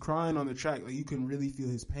almost crying on the track. Like you can really feel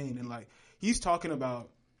his pain, and like he's talking about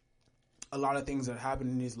a lot of things that happened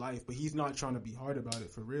in his life, but he's not trying to be hard about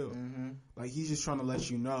it for real. Mm-hmm. Like he's just trying to let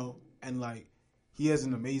you know, and like he has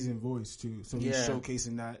an amazing voice too, so he's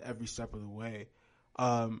showcasing that every step of the way.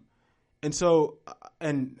 And so,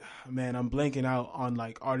 and man, I'm blanking out on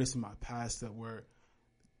like artists in my past that were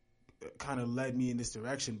kind of led me in this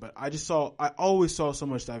direction, but I always saw so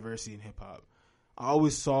much diversity in hip hop. I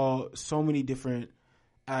always saw so many different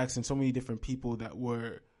acts and so many different people that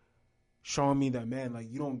were showing me that, man,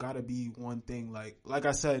 like you don't gotta be one thing. Like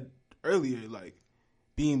I said earlier, like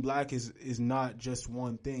being black is not just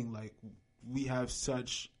one thing. Like we have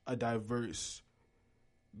such a diverse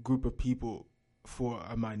group of people for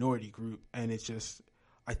a minority group, and it's just,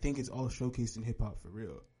 I think it's all showcased in hip hop for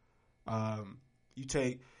real.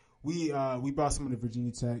 We brought someone to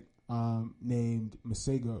Virginia Tech named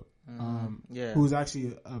Masego, who's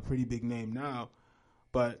actually a pretty big name now,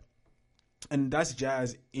 and that's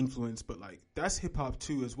jazz influence, but like that's hip hop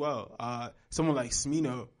too as well. Someone like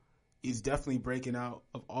Smino is definitely breaking out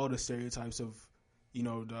of all the stereotypes of, you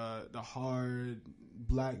know, the hard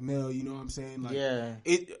black male, you know what I'm saying? Like,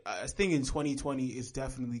 I think in 2020 it's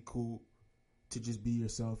definitely cool to just be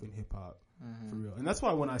yourself in hip hop for real. And that's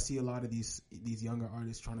why when I see a lot of these younger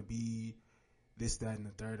artists trying to be this, that, and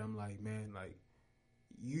the third, I'm like, man, like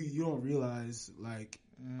you don't realize like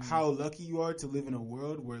how lucky you are to live in a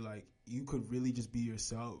world where like you could really just be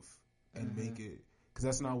yourself and make it, because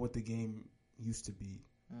that's not what the game used to be.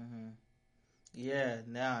 Yeah,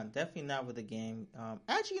 nah, definitely not with the game.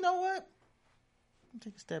 Actually, you know what? Let me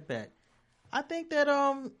take a step back. I think that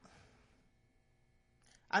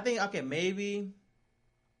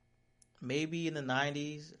maybe in the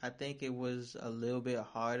 90s, I think it was a little bit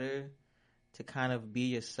harder to kind of be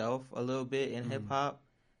yourself a little bit in hip hop.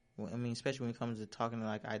 I mean, especially when it comes to talking to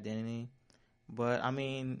like identity. But I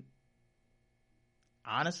mean,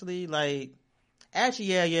 honestly, like, actually,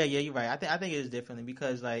 yeah, you're right. I think it is differently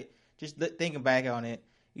because like, just thinking back on it,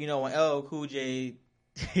 you know, when LL Cool J,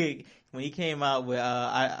 when he came out with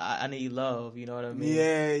I Need Love, you know what I mean?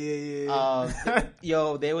 Yeah.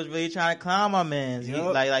 Yo, they was really trying to clown my man.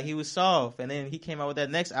 Yep. Like he was soft, and then he came out with that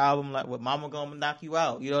next album, like with Mama Gonna Knock You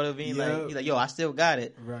Out. You know what I mean? Yep. Like he's like, yo, I still got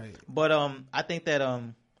it. Right. But I think that I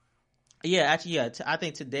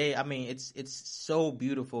think today, I mean, it's so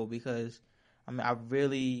beautiful because I mean, I'm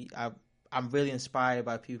really inspired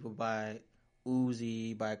by people by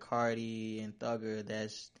Uzi, by Cardi and Thugger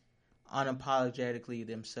that's unapologetically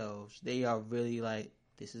themselves. They are really like,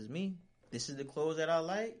 this is me. This is the clothes that I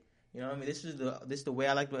like. You know what I mean? This is the way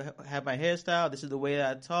I like to have my hairstyle. This is the way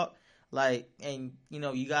that I talk. Like, and you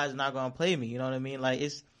know, you guys are not gonna play me. You know what I mean? Like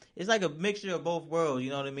it's like a mixture of both worlds.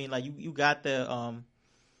 You know what I mean? Like you got the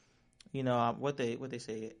you know what they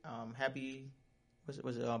say happy.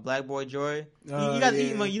 Was it Black Boy Joy? You got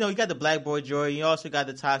you got the Black Boy Joy. You also got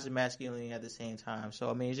the toxic masculinity at the same time. So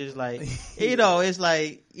I mean, it's just like you know, it's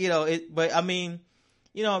like you know it. But I mean,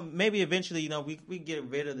 you know, maybe eventually, you know, we get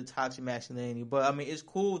rid of the toxic masculinity. But I mean, it's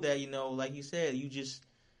cool that, you know, like you said, you just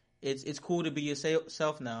it's cool to be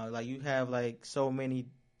yourself now. Like you have like so many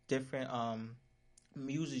different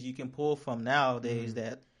muses you can pull from nowadays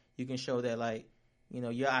that you can show that, like, you know,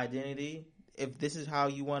 your identity. If this is how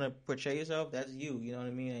you want to portray yourself, that's you. You know what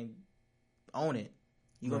I mean? And own it.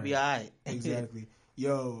 You're going to be all right. Exactly.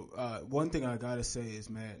 Yo, one thing I got to say is,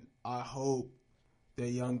 man, I hope that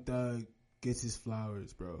Young Thug gets his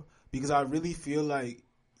flowers, bro. Because I really feel like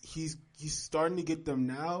he's starting to get them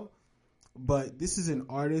now. But this is an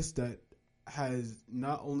artist that has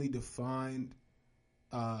not only defined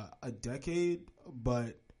a decade,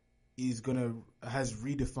 but has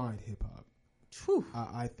redefined hip hop.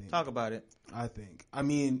 I think. Talk about it. I think. I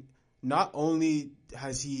mean, not only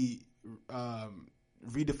has he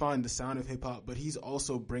redefined the sound of hip hop, but he's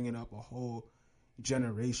also bringing up a whole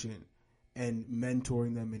generation and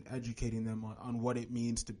mentoring them and educating them on what it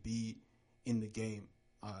means to be in the game.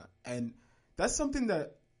 And that's something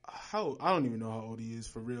that I don't even know how old he is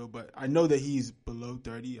for real, but I know that he's below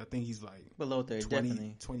 30. I think he's like below 30, 20,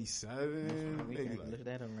 definitely 27, we maybe can like look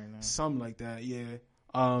that up right now. Something like that, yeah.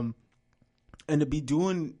 And to be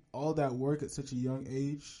doing all that work at such a young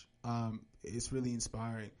age, it's really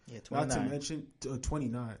inspiring. Yeah, 29. Not to mention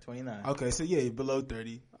 29. 29. Okay, so yeah, below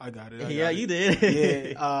 30. I got it. Yeah, you did.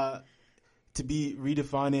 Yeah. To be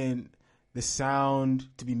redefining the sound,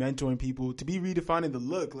 to be mentoring people, to be redefining the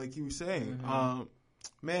look, like you were saying. Mm-hmm.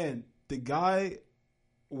 Man, the guy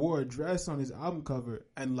wore a dress on his album cover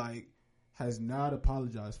and like has not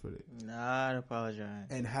apologized for it. Not apologize.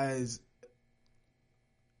 And has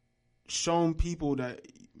shown people that,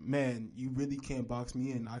 man, you really can't box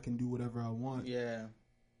me in. I can do whatever I want. Yeah.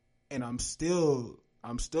 And I'm still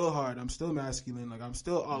hard. I'm still masculine. Like, I'm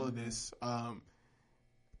still all of this.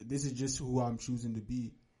 This is just who I'm choosing to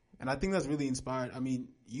be. And I think that's really inspired. I mean,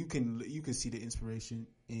 you can see the inspiration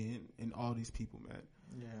in all these people, man.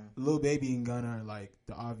 Yeah. Lil Baby and Gunna are like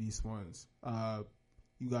the obvious ones.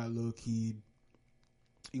 You got Lil Keed,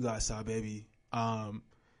 you got Sa Baby, and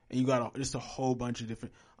you got just a whole bunch of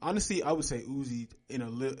different. Honestly, I would say Uzi in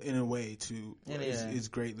a way too is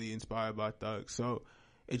greatly inspired by Thug. So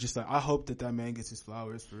it's just like, I hope that man gets his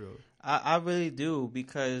flowers for real. I really do,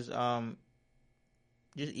 because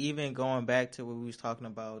just even going back to what we was talking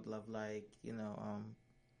about, love, like,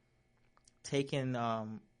 taking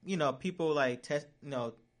people like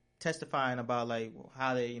testifying about like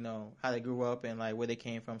how they grew up and like where they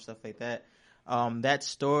came from, stuff like that. That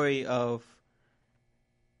story of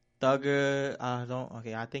Thugger,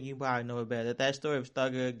 I think you probably know it better. That story of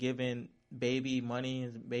Thugger giving Baby money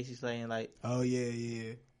and basically saying like, oh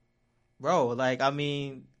yeah, bro, like, I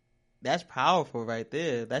mean, that's powerful right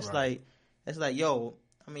there. That's right. like, yo,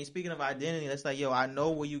 I mean, speaking of identity, that's like, yo, I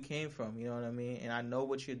know where you came from, you know what I mean? And I know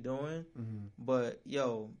what you're doing, but,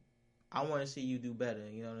 yo, I want to see you do better,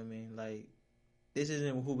 you know what I mean? Like, this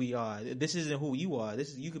isn't who we are. This isn't who you are.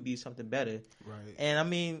 You could be something better. Right. And, I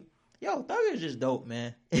mean, yo, Thugger is just dope,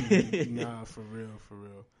 man. Nah, for real.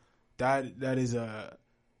 That is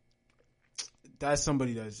that's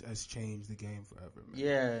somebody that has changed the game forever, man.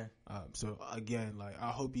 Yeah. So, again, like, I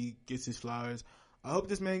hope he gets his flowers. I hope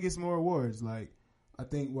this man gets more awards. Like, I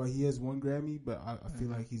think, he has one Grammy, but I feel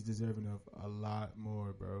like he's deserving of a lot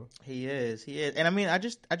more, bro. He is. And I mean, I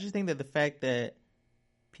just think that the fact that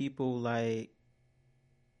people like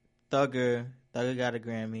Thugger got a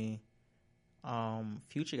Grammy,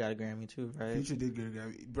 Future got a Grammy too, right? Future did get a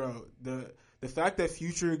Grammy. Bro, the fact that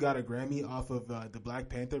Future got a Grammy off of the Black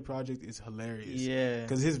Panther project is hilarious. Yeah.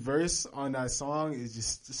 Because his verse on that song is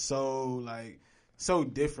just so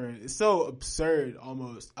different. It's so absurd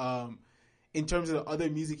almost. In terms of the other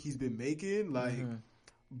music he's been making, like,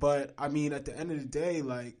 but I mean, at the end of the day,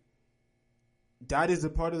 like, that is a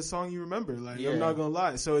part of the song you remember. Like, I'm not gonna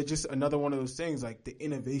lie. So it's just another one of those things. Like, the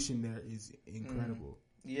innovation there is incredible.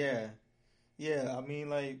 Yeah. I mean,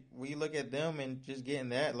 like, when you look at them and just getting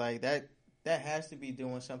that, like, that has to be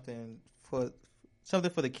doing something for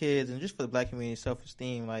the kids and just for the Black community,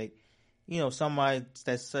 self-esteem. Like, somebody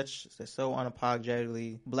that's so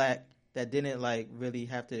unapologetically Black that didn't like really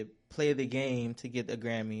have to play the game to get a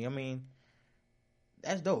Grammy. I mean,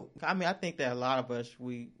 that's dope. I mean, I think that a lot of us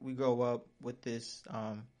we grow up with this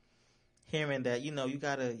hearing that you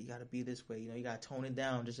gotta be this way. You gotta tone it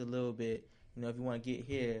down just a little bit. If you want to get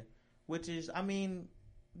here, which is, I mean,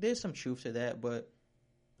 there's some truth to that. But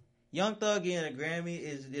Young Thug getting a Grammy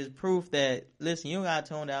is proof that, listen, you don't gotta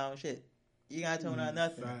tone down shit. You gotta tone down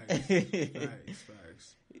nothing.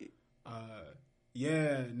 Facts.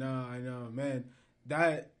 Yeah, no, I know, man.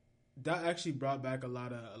 That actually brought back a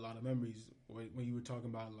lot of memories when you were talking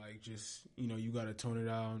about, like, just, you gotta tone it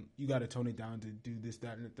down. You gotta tone it down to do this,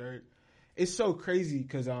 that, and the third. It's so crazy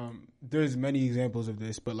because there's many examples of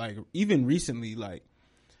this, but like even recently, like,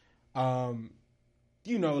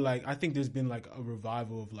 like, I think there's been like a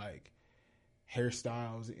revival of like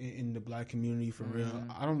hairstyles in the Black community for real.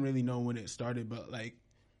 I don't really know when it started, but like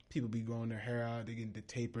people be growing their hair out, they getting the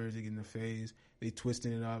tapers, they getting the fades, they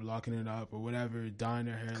twisting it up, locking it up, or whatever, dyeing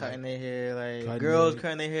their hair, cutting their hair, like girls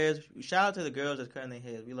cutting their hairs. Shout out to the girls that's cutting their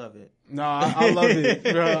hairs. We love it. No, I love it,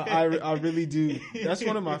 bro. I really do. That's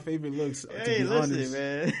one of my favorite looks. To be honest,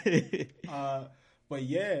 man. But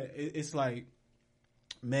yeah, it's like,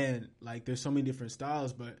 man, like there's so many different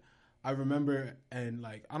styles, but I remember, and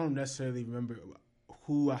like I don't necessarily remember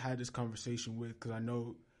who I had this conversation with because I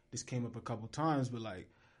know this came up a couple times, but like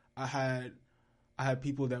I had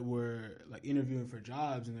people that were like interviewing for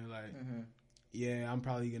jobs, and they're like, yeah, I'm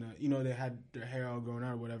probably gonna, they had their hair all grown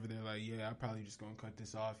out or whatever. They're like, yeah, I'm probably just gonna cut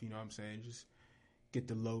this off. You know what I'm saying? Just get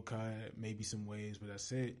the low cut, maybe some waves, but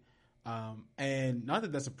that's it. And not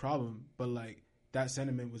that that's a problem, but like that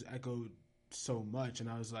sentiment was echoed so much, and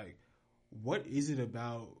I was like, what is it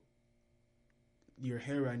about your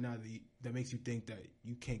hair right now that makes you think that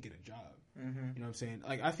you can't get a job. Mm-hmm. You know what I'm saying?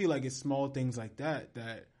 Like, I feel like it's small things like that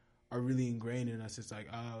are really ingrained in us. It's like,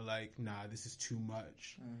 oh, like, nah, this is too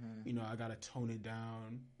much. Mm-hmm. You know, I gotta tone it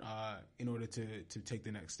down in order to take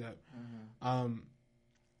the next step. Mm-hmm.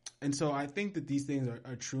 And so I think that these things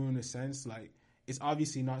are true in a sense. Like, it's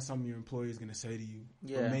obviously not something your employer is gonna say to you.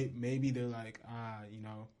 Yeah. Maybe they're like, you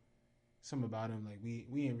know, something about him, like,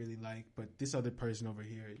 we ain't really like, but this other person over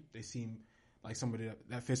here, they seem like somebody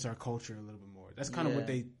that fits our culture a little bit more. That's kind of what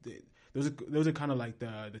those are kind of like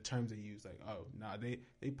the terms they use. Like, oh, nah, they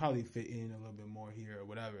probably fit in a little bit more here or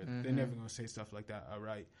whatever. Mm-hmm. They're never gonna say stuff like that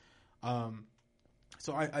outright.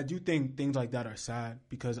 So I do think things like that are sad,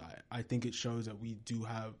 because I think it shows that we do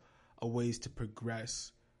have a ways to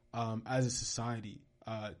progress as a society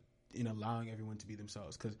in allowing everyone to be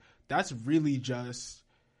themselves, because that's really just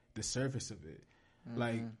the surface of it. Mm-hmm.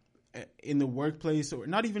 Like, in the workplace, or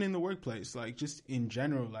not even in the workplace, like, just in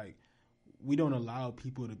general, like, we don't allow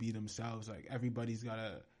people to be themselves. Like, everybody's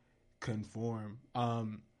gotta conform.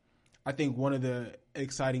 I think one of the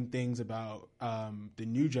exciting things about the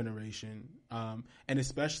new generation, and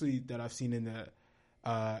especially that I've seen in the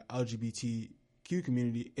LGBTQ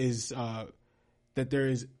community, is that there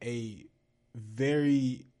is a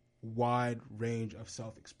very wide range of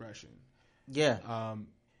self-expression. Yeah.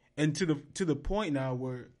 And to the point now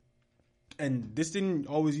where, and this didn't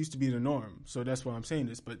always used to be the norm, so that's why I'm saying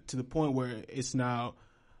this, but to the point where it's now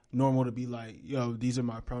normal to be like, yo, these are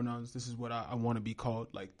my pronouns, this is what I want to be called,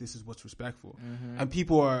 like, this is what's respectful. Mm-hmm. And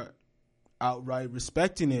people are outright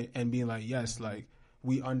respecting it and being like, yes, like,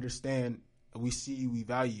 we understand, we see, we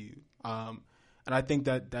value. And I think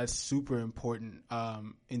that that's super important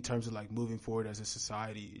in terms of, like, moving forward as a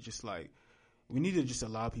society. Just like, we need to just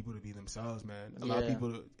allow people to be themselves, man. Allow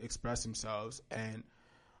people to express themselves. And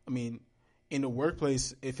I mean, in the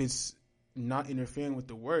workplace, if it's not interfering with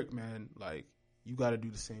the work, man, like, you got to do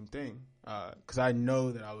the same thing. Because I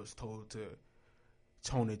know that I was told to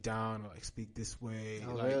tone it down or, like, speak this way.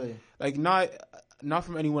 Oh, like, really? Like, not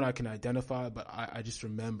from anyone I can identify, but I just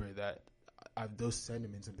remember that those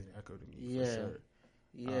sentiments have been echoed to me for sure.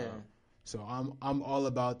 Yeah. So I'm all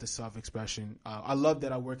about the self-expression. I love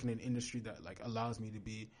that I work in an industry that, like, allows me to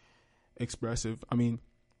be expressive. I mean,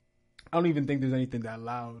 I don't even think there's anything that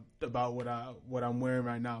loud about what I'm wearing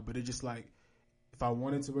right now, but it's just like, if I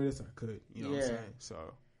wanted to wear this, I could. You know what I'm saying?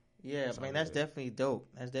 So yeah, I mean, that's definitely dope.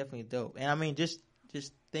 That's definitely dope. And I mean, just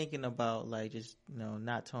thinking about, like, just, you know,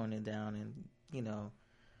 not toning it down and, you know,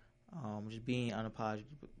 just being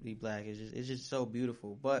unapologetically black is just so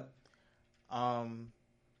beautiful. But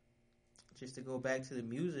just to go back to the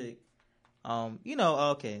music, you know,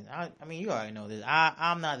 okay, I mean, you already know this.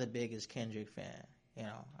 I'm not the biggest Kendrick fan. You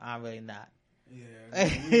know, I'm really not. Yeah,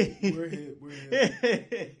 we're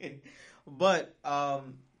here. But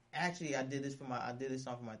actually, I did this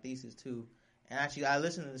song for my thesis too. And actually, I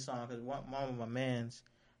listened to the song because one of my mans,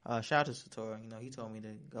 shout out to Satora, you know, he told me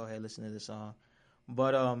to go ahead and listen to the song.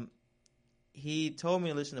 But he told me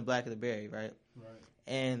to listen to Black of the Berry, right? Right.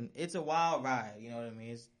 And it's a wild ride, you know what I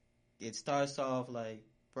mean? It starts off like,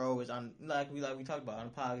 bro is like we talked about,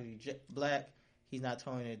 unapologetically black. He's not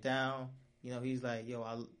toning it down. You know, he's like, yo,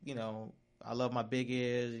 I love my big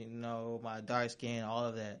ears, you know, my dark skin, all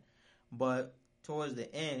of that. But towards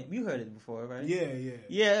the end, you heard it before, right?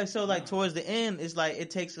 Yeah. So like towards the end, it's like it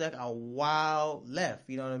takes like a wild left.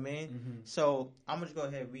 You know what I mean? Mm-hmm. So I'm gonna just go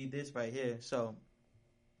ahead and read this right here. So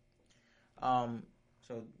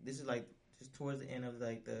this is like just towards the end of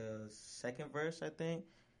like the second verse, I think.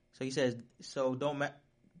 So he says, "So don't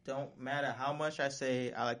matter how much I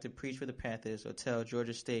say I like to preach for the Panthers or tell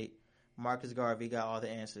Georgia State Marcus Garvey got all the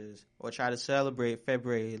answers, or try to celebrate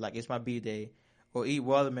February like it's my B-Day, or eat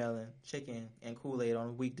watermelon, chicken, and Kool-Aid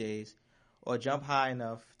on weekdays, or jump high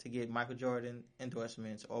enough to get Michael Jordan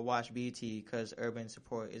endorsements, or watch BET because urban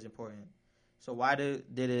support is important. So why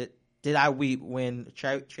did I weep when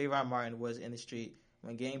Trayvon Martin was in the street,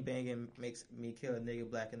 when gang banging makes me kill a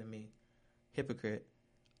nigga blacker than me? Hypocrite."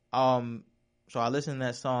 So I listened to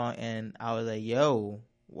that song and I was like, yo,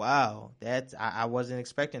 wow, I wasn't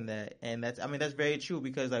expecting that. And that's very true,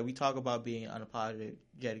 because like we talk about being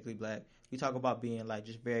unapologetically black. We talk about being like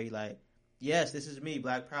just very like, yes, this is me,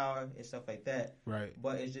 Black Power and stuff like that. Right.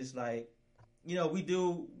 But it's just like, you know, we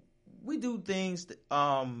do things,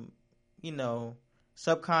 you know,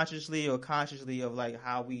 subconsciously or consciously, of like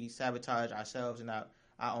how we sabotage ourselves and our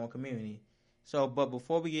own community. So, but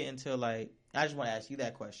before we get into like, I just want to ask you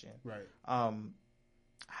that question. Right.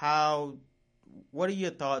 What are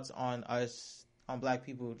your thoughts on us, on black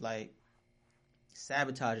people, like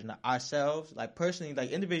sabotaging ourselves, like personally,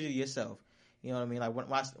 like individually yourself? You know what I mean? Like when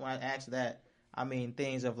I ask that, I mean,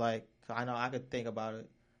 things of like, I know I could think about it.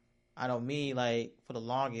 I know me, like, for the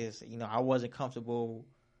longest, I wasn't comfortable,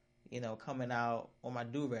 coming out with my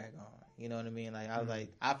do-rag on. You know what I mean? Like, I was like,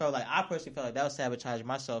 I personally felt like that was sabotaging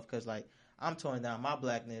myself because, like, I'm toning down my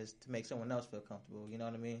blackness to make someone else feel comfortable. You know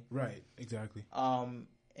what I mean? Right. Exactly. And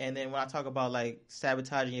then when I talk about, like,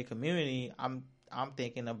 sabotaging your community, I'm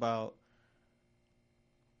thinking about,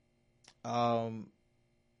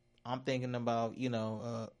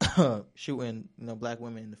 shooting, black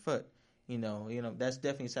women in the foot. That's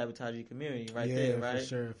definitely sabotaging your community right there, right? For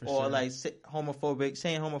sure. Or like saying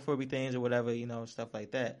homophobic things or whatever, stuff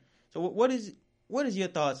like that. So what is your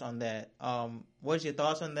thoughts on that? What is your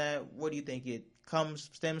thoughts on that? What do you think it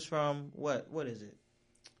stems from? What is it?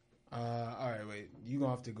 All right, wait. You're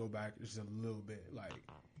gonna have to go back just a little bit, like,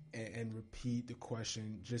 and repeat the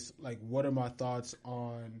question. Just like, what are my thoughts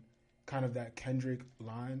on kind of that Kendrick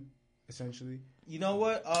line, essentially? You know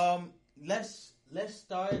what? Let's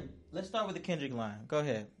start with the Kendrick line. Go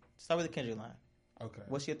ahead. Start with the Kendrick line. Okay.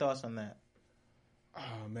 What's your thoughts on that?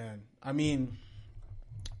 Oh man, I mean,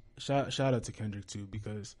 shout out to Kendrick too,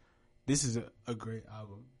 because this is a great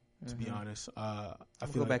album. To be honest, I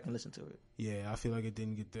feel go back and listen to it. Yeah, I feel like it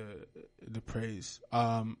didn't get the praise.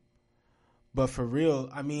 But for real,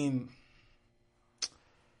 I mean,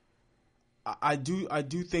 I do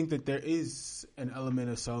think that there is an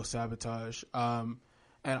element of self-sabotage, and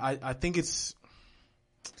I think it's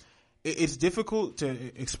difficult to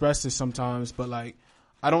express this sometimes, but like,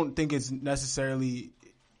 I don't think it's necessarily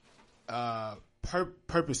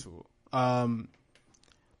purposeful.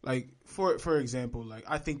 Like, for example, like,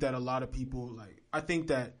 I think that a lot of people, like, I think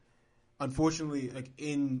that unfortunately, like,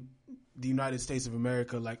 in the United States of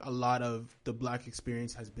America, like, a lot of the black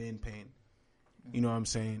experience has been pain. You know what I'm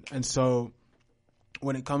saying? And so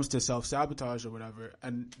when it comes to self-sabotage or whatever,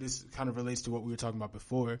 and this kind of relates to what we were talking about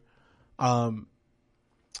before,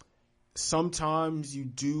 sometimes you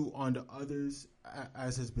do onto others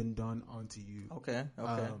as has been done onto you. Okay.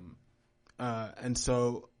 And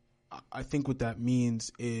so I think what that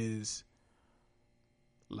means is,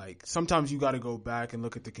 like, sometimes you got to go back and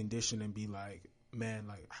look at the condition and be like, man,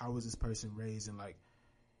 like, how was this person raised, and like,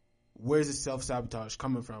 where's the self-sabotage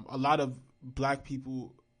coming from? A lot of black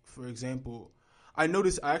people, for example, I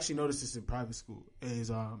actually noticed this in private school, is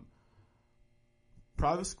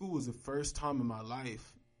private school was the first time in my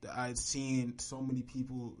life that I had seen so many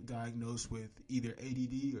people diagnosed with either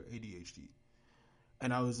ADD or ADHD.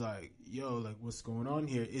 And I was like, yo, like, what's going on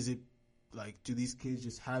here? Is it, like, do these kids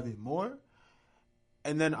just have it more?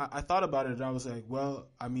 And then I thought about it, and I was like, well,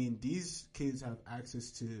 I mean, these kids have access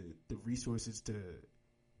to the resources to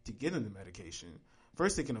get them the medication.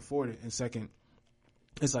 First, they can afford it. And second,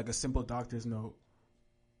 it's like a simple doctor's note.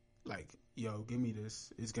 Like, yo, give me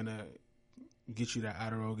this. It's going to get you that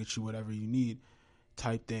Adderall, get you whatever you need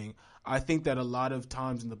type thing. I think that a lot of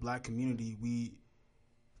times in the black community, we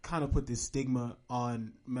kind of put this stigma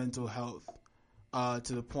on mental health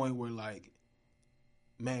to the point where, like,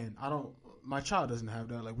 man, my child doesn't have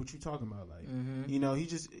that. Like, what you talking about? Like,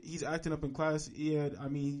 he's acting up in class. Yeah, I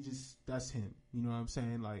mean, that's him. You know what I'm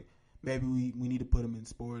saying? Like, maybe we need to put him in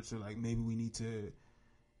sports, or like, maybe we need to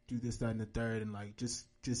do this, that, and the third, and like, just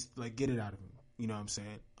like, get it out of him. You know what I'm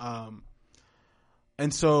saying?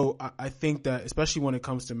 And so I think that, especially when it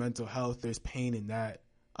comes to mental health, there's pain in that,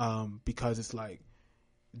 because it's like,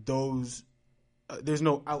 there's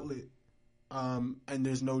no outlet, and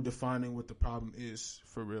there's no defining what the problem is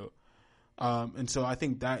for real. And so I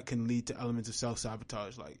think that can lead to elements of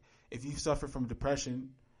self-sabotage. Like, if you suffer from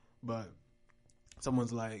depression, but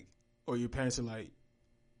someone's like, or your parents are like,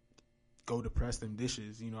 go depress them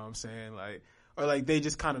dishes, you know what I'm saying? Like, or like, they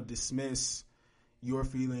just kind of dismiss your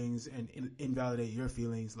feelings and invalidate your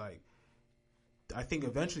feelings. Like, I think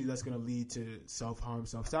eventually that's going to lead to self-harm,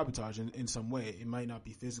 self-sabotage in some way. It might not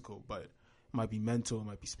be physical, but it might be mental, it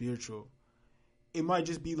might be spiritual. It might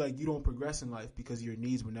just be like you don't progress in life because your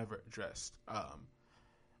needs were never addressed.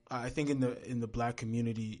 I think in the black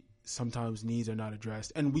community, sometimes needs are not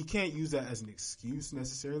addressed, and we can't use that as an excuse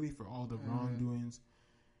necessarily for all the wrongdoings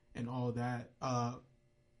and all that.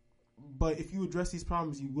 But if you address these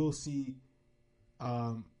problems, you will see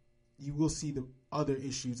the other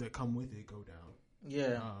issues that come with it go down.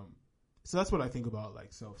 Yeah. So that's what I think about,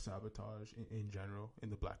 like, self-sabotage in general in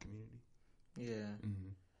the black community. Yeah. Mm-hmm.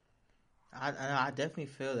 I definitely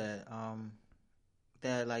feel that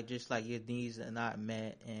that, like, just like your needs are not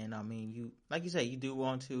met, and I mean, you, like you said, you do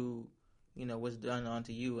want to, what's done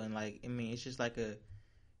onto you, and like, I mean, it's just like a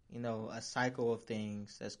cycle of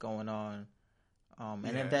things that's going on,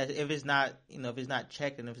 and if it's not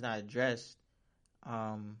checked and if it's not addressed,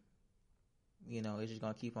 you know, it's just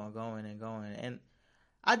gonna keep on going and going. And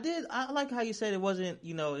I like how you said it wasn't,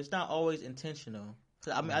 you know, it's not always intentional.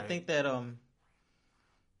 I mean, I think that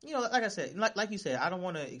you know, like I said, like you said, I don't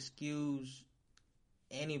want to excuse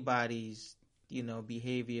anybody's, you know,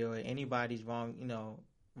 behavior or anybody's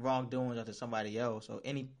wrongdoings onto somebody else, or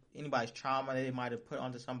anybody's trauma that they might have put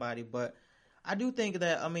onto somebody. But I do think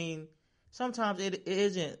that, I mean, sometimes it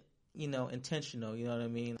isn't, you know, intentional. You know what I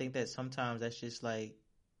mean? I think that sometimes that's just like,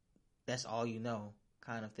 that's all you know,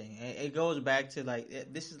 kind of thing. And it goes back to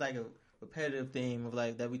like, this is like a repetitive theme of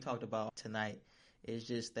like that we talked about tonight. It's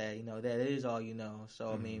just that, you know, that it is all you know.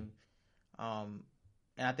 So I mean,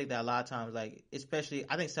 and I think that a lot of times, like, especially,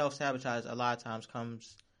 I think self-sabotage a lot of times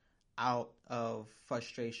comes out of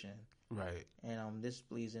frustration. Right. And this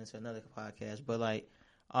bleeds into another podcast, but like,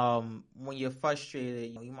 when you're frustrated,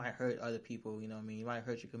 you know, you might hurt other people, you know what I mean? You might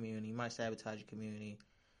hurt your community, you might sabotage your community.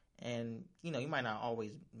 And, you know, you might not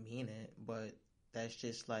always mean it, but that's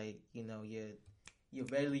just like, you know, your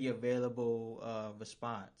readily available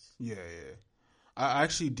response. Yeah. I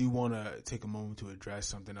actually do want to take a moment to address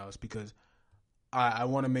something else, because I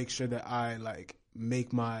want to make sure that I like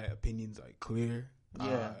make my opinions like clear.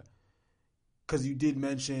 Yeah. Because you did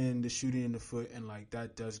mention the shooting in the foot, and like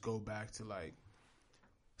that does go back to like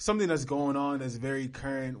something that's going on that's very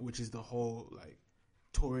current, which is the whole like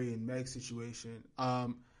Tory and Meg situation.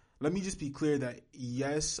 Let me just be clear that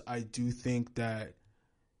yes, I do think that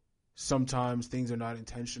sometimes things are not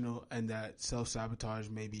intentional and that self-sabotage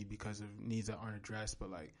may be because of needs that aren't addressed.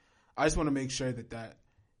 But like, I just want to make sure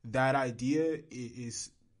that idea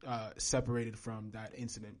is separated from that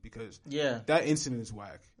incident, because that incident is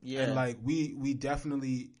whack. Yeah. And like, we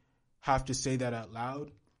definitely have to say that out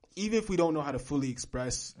loud, even if we don't know how to fully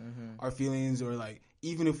express our feelings, or like,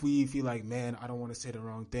 even if we feel like, man, I don't want to say the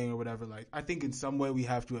wrong thing or whatever. Like, I think in some way we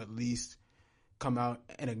have to at least come out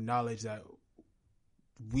and acknowledge that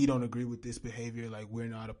we don't agree with this behavior. Like, we're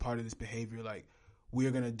not a part of this behavior. Like, we're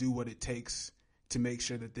going to do what it takes to make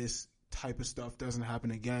sure that this type of stuff doesn't happen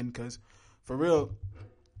again. Because for real,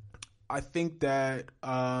 I think that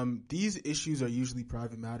these issues are usually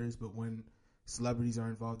private matters, but when celebrities are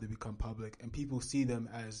involved, they become public, and people see them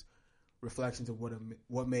as reflections of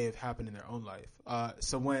what may have happened in their own life.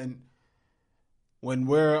 So when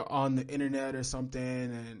we're on the internet or something,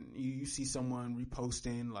 and you see someone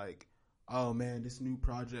reposting like, oh man, this new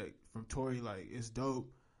project from Tory, like, is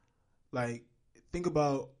dope. Like, think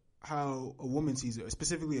about how a woman sees it,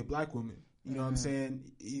 specifically a black woman. You know what I'm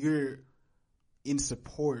saying? You're in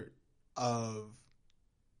support of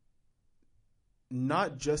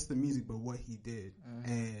not just the music, but what he did.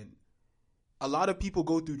 And a lot of people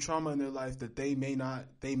go through trauma in their life that they may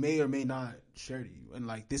or may not share to you. And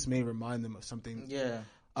like, this may remind them of something,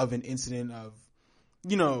 of an incident of,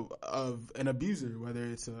 you know, of an abuser, whether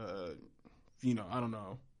it's a, you know, I don't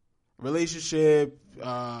know, relationship,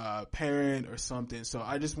 parent or something. So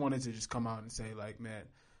I just wanted to just come out and say, like, man,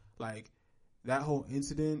 like, that whole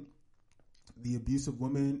incident, the abuse of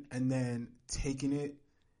women, and then taking it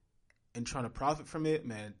and trying to profit from it,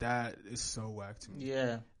 man, that is so whack to me.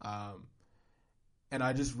 Yeah. And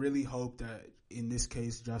I just really hope that in this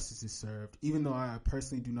case, justice is served. Even though I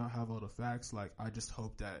personally do not have all the facts, like, I just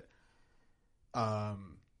hope that,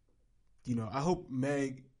 you know, I hope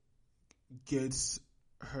Meg gets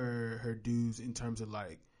her dues in terms of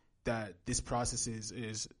like that this process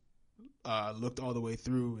is looked all the way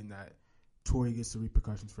through, and that Tory gets the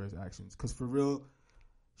repercussions for his actions. Because for real,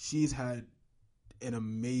 she's had an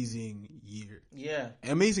amazing year. Yeah.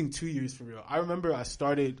 Amazing 2 years for real. I remember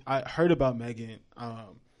I heard about Megan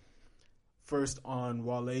first on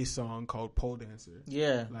Wale's song called Pole Dancer.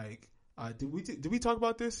 Yeah. Like, did we talk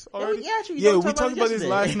about this already? Yeah, we talked about this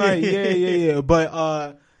last night. Yeah.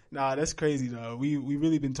 But nah, that's crazy though. We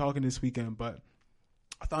really been talking this weekend, but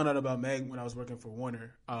I found out about Meg when I was working for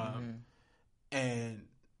Warner. And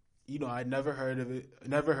you know, I'd never heard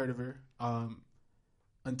of her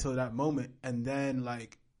until that moment. And then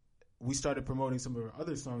like, we started promoting some of her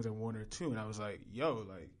other songs at Warner too, and I was like, yo,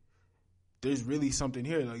 like, there's really something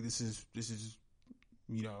here. Like, this is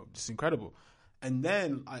you know, just incredible. And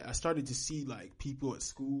then I started to see like people at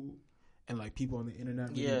school and like people on the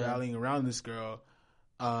internet really rallying around this girl.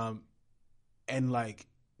 And like,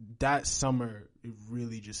 that summer, it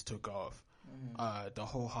really just took off. The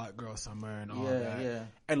whole hot girl summer and all that. Yeah.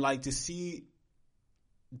 And like, to see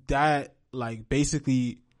that like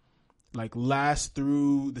basically like last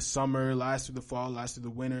through the summer, last through the fall, last through the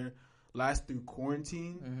winter, last through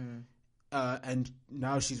quarantine. And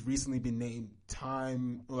now she's recently been named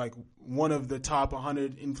Time, like, one of the top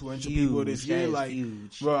 100 influential people this year. Like,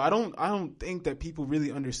 huge. Bro, I don't think that people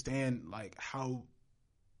really understand like how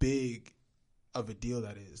big of a deal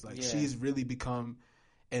that is. Like, she's really become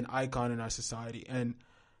an icon in our society. And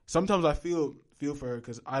sometimes I feel for her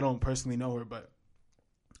because I don't personally know her, but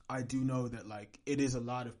I do know that, like, it is a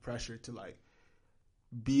lot of pressure to, like,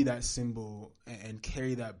 be that symbol and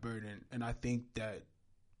carry that burden. And I think that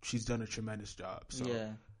she's done a tremendous job.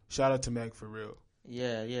 So shout out to Meg for real.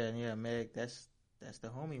 Yeah. Meg, that's the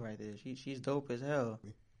homie right there. She's dope as hell.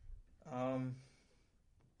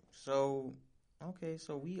 So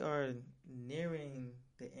we are nearing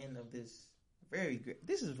the end of this. Very great.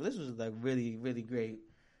 This was like really, really great.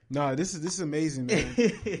 Nah, this is amazing, man.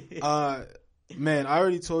 Man, I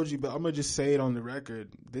already told you, but I'm gonna just say it on the record.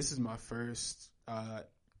 This is my first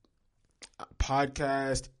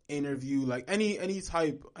podcast interview, like any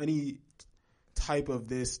type of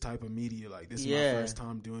this type of media. Like, this is my first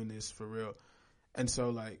time doing this for real, and so,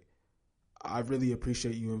 like, I really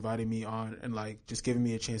appreciate you inviting me on and, like, just giving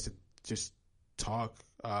me a chance to just talk.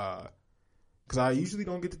 Because I usually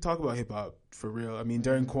don't get to talk about hip hop for real. I mean,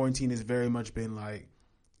 during quarantine, it's very much been like,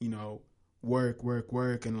 you know, work,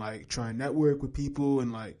 and, like, try and network with people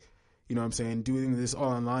and, like, you know what I'm saying, doing this all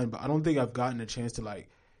online. But I don't think I've gotten a chance to, like,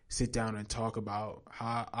 sit down and talk about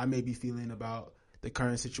how I may be feeling about the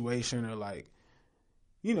current situation or, like,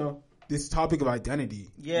 you know, this topic of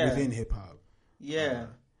identity within hip hop. Yeah.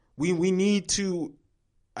 We need to,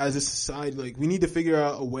 as a society, like, we need to figure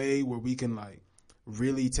out a way where we can, like,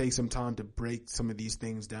 really take some time to break some of these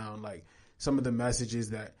things down, like some of the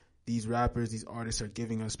messages that these rappers, these artists are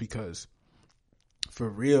giving us, because for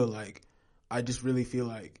real, like, I just really feel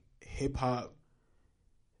like hip hop,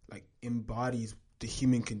 like, embodies the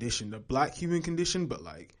human condition, the black human condition, but,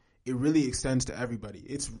 like, it really extends to everybody.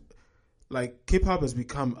 It's like hip hop has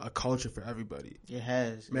become a culture for everybody. It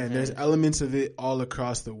has. Man, there's elements of it all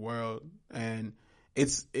across the world, and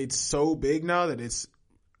it's so big now that it's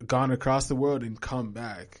gone across the world and come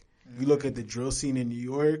back. You look at the drill scene in New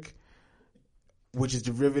York, which is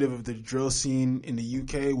derivative of the drill scene in the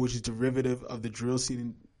UK, which is derivative of the drill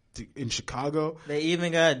scene in Chicago. They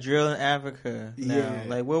even got drill in Africa now. Yeah.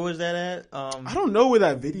 Like, where was that at? I don't know where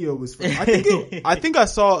that video was from. I think I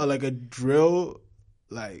saw like a drill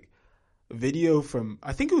like video from,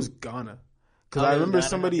 I think it was Ghana, because I remember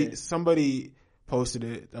somebody posted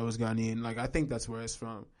it that was Ghanaian. Like, I think that's where it's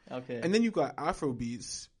from. Okay. And then you got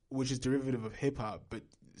Afrobeats, which is derivative of hip hop, but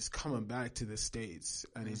it's coming back to the States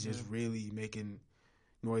and it's just really making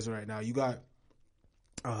noise right now. You got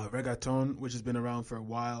reggaeton, which has been around for a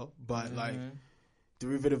while, but like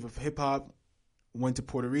derivative of hip hop, went to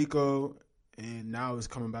Puerto Rico and now is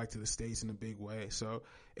coming back to the States in a big way. So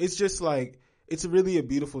it's just like, it's really a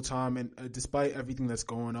beautiful time. And despite everything that's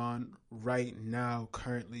going on right now,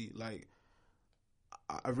 currently, like,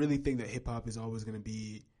 I really think that hip hop is always going to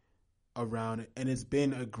be around, and it's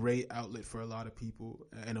been a great outlet for a lot of people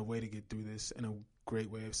and a way to get through this and a great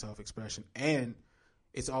way of self-expression. And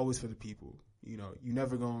it's always for the people. You know, you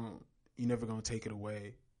never gonna take it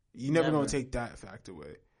away. You never gonna take that fact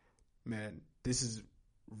away. Man, this is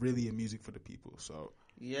really a music for the people. So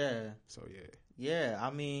yeah.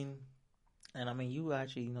 I mean, you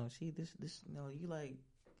actually, you know, see this, you know, you like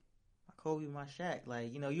my Kobe, my Shaq,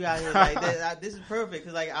 like, you know, you out here like this is perfect,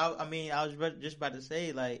 because, like, I was just about to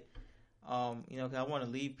say, like, you know, 'cause I want to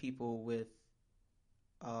leave people with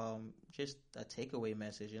just a takeaway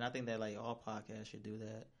message, and I think that, like, all podcasts should do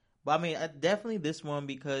that. But I mean, definitely this one,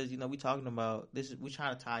 because, you know, we talking about this, we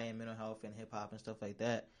trying to tie in mental health and hip hop and stuff like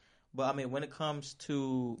that. But I mean, when it comes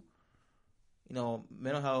to, you know,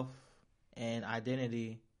 mental health and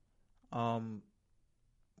identity,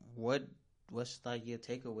 what's like your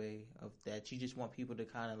takeaway of that? You just want people to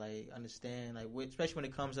kind of like understand, like, especially when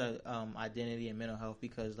it comes to identity and mental health,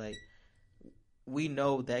 because, like, we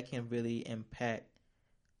know that can really impact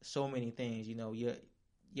so many things. You know, your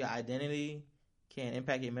identity can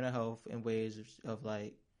impact your mental health in ways of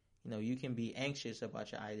like, you know, you can be anxious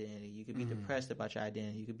about your identity, you could be depressed about your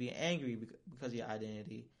identity, you could be angry because of your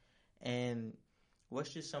identity. And what's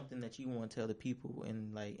just something that you want to tell the people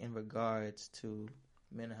in regards to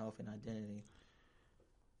mental health and identity?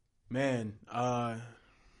 Man,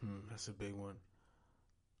 that's a big one.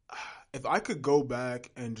 If I could go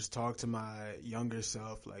back and just talk to my younger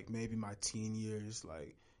self, like maybe my teen years,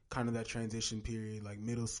 like kind of that transition period, like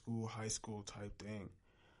middle school, high school type thing,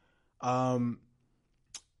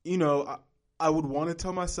 you know, I would want to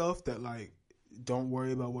tell myself that, like, don't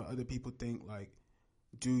worry about what other people think. Like,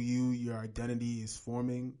 your identity is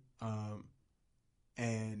forming,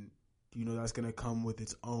 and, you know, that's going to come with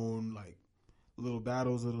its own, like, little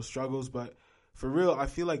battles, little struggles. But for real, I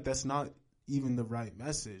feel like that's not even the right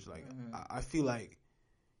message. Like, I feel like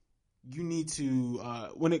you need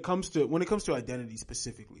to, when it comes to identity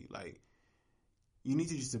specifically, like, you need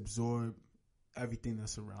to just absorb everything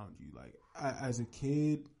that's around you. Like, as a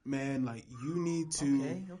kid, man, like, you need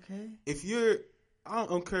to. Okay. If you're, I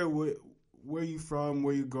don't care where you from,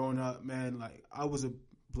 where you're growing up, man. Like, I was a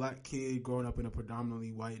black kid growing up in a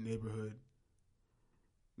predominantly white neighborhood.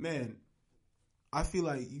 Man, I feel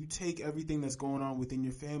like you take everything that's going on within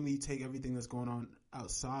your family, you take everything that's going on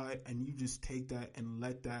outside, and you just take that and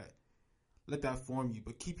let that form you.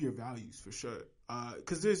 But keep your values for sure,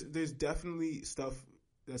 because there's definitely stuff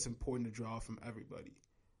that's important to draw from everybody.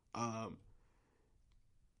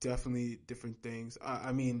 Definitely different things.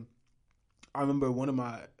 I mean, I remember one of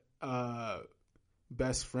my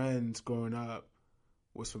best friends growing up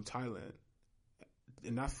was from Thailand.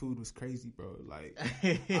 And that food was crazy, bro. Like,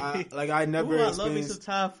 I never I experienced. love me some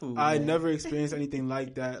Thai food. I never experienced anything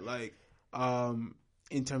like that. Like,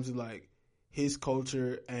 in terms of like his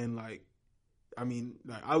culture and like, I mean,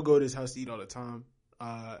 like, I would go to his house to eat all the time,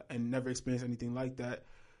 and never experienced anything like that.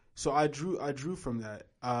 So I drew from that.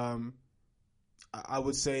 I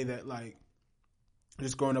would say that, like,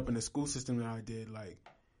 just growing up in the school system that I did, like,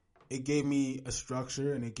 it gave me a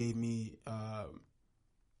structure and it gave me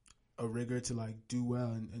a rigor to like do well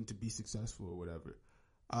and to be successful or whatever.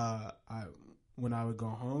 When I would go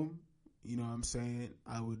home, you know what I'm saying,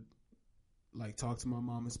 I would like talk to my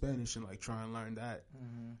mom in Spanish and like try and learn that. You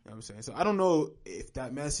know what I'm saying? So I don't know if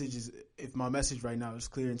my message right now is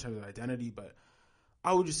clear in terms of identity, but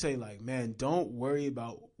I would just say, like, man, don't worry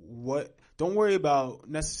about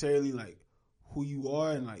necessarily like who you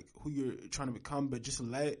are and like who you're trying to become, but just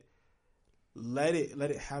let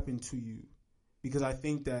it happen to you. Because I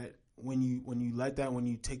think that when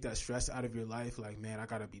you take that stress out of your life, like, man, I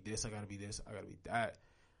gotta be this, I gotta be this, I gotta be that.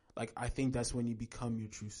 Like, I think that's when you become your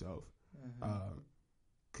true self.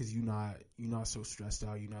 Cause you're not so stressed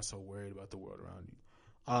out. You're not so worried about the world around you.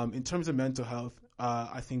 In terms of mental health,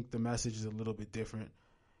 I think the message is a little bit different.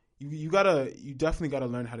 You definitely gotta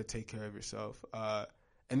learn how to take care of yourself.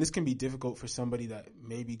 And this can be difficult for somebody that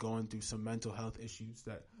may be going through some mental health issues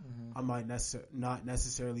that I might not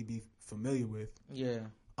necessarily be familiar with. Yeah.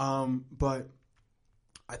 But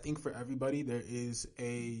I think for everybody there is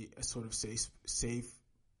a sort of safe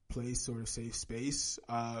place, sort of safe space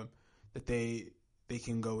that they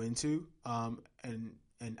can go into, and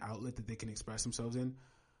an outlet that they can express themselves in.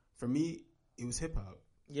 For me, it was hip hop.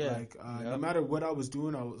 Yeah. Like, no matter what I was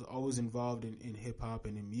doing, I was always involved in hip hop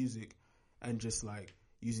and in music, and just like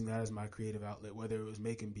using that as my creative outlet, whether it was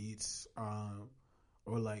making beats,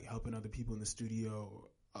 or like helping other people in the studio,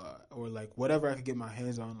 or like whatever I could get my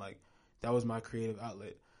hands on. Like, that was my creative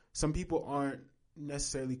outlet. Some people aren't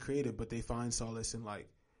necessarily creative, but they find solace in like,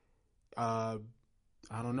 I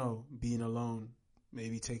don't know, being alone,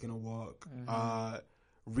 maybe taking a walk,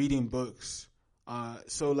 reading books.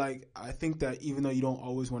 So like, I think that even though you don't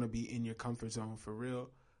always want to be in your comfort zone for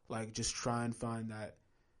real, like, just try and find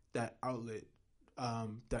that outlet,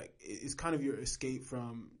 that is kind of your escape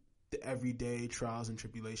from the everyday trials and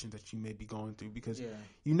tribulations that you may be going through, because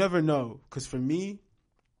you never know. Because for me,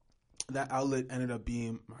 that outlet ended up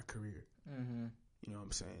being my career. You know what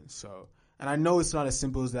I'm saying? So, and I know it's not as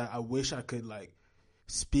simple as that. I wish I could like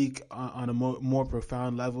speak on a more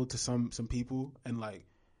profound level to some people and like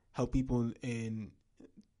help people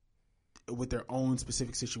with their own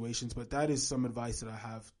specific situations. But that is some advice that I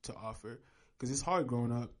have to offer, because it's hard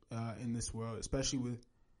growing up in this world, especially with,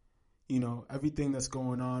 you know, everything that's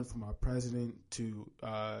going on, from our president to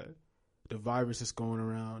the virus that's going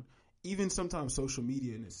around. Even sometimes social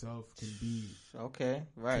media in itself can be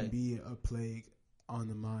a plague on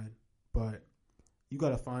the mind. But you got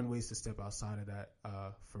to find ways to step outside of that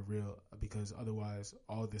for real, because otherwise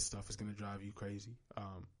all this stuff is going to drive you crazy.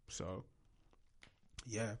 So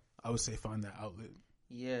yeah, I would say find that outlet.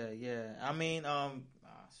 Yeah. I mean,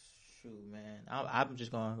 shoot, man, I'm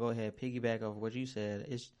just gonna go ahead piggyback off what you said.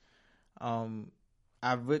 It's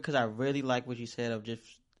because I really like what you said of just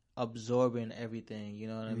absorbing everything. You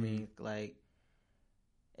know what I mean? Like,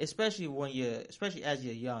 especially as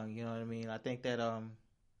you're young. You know what I mean? I think that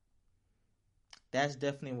that's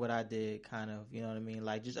definitely what I did, kind of, you know what I mean?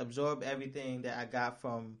 Like, just absorb everything that I got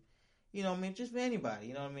from, you know what I mean, just for anybody,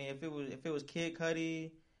 you know what I mean? If it was Kid Cudi,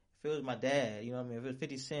 if it was my dad, you know what I mean? If it was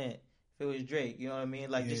 50 Cent, if it was Drake, you know what I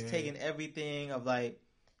mean? Like, just taking everything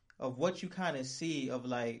of what you kind of see of,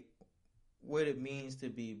 like, what it means to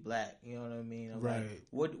be black, you know what I mean? Of, right.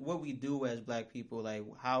 Like, what we do as black people, like,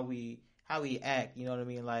 how we act, you know what I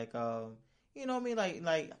mean? Like, you know what I mean?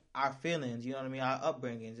 Like our feelings, you know what I mean? Our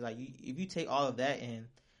upbringings. Like, if you take all of that in,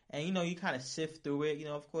 and, you know, you kind of sift through it, you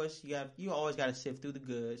know, of course, you always got to sift through the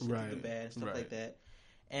good, sift through the bad, stuff like that.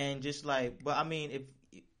 And just like, but I mean,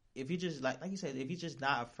 if you just like you said, if you're just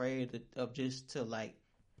not afraid of just to like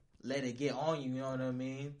let it get on you, you know what I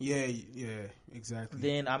mean? Yeah, exactly.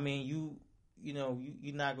 Then I mean,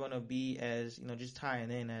 you're not gonna be as, just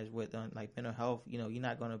tying in as with like mental health. You're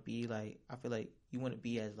not gonna be like, I feel like you wouldn't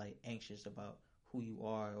be as like anxious about who you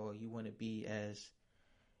are, or you wouldn't be as,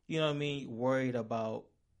 worried about,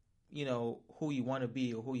 who you want to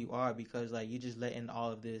be or who you are, because like you're just letting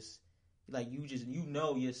all of this, like you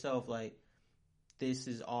know yourself, like this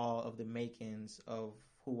is all of the makings of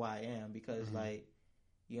who I am, because like,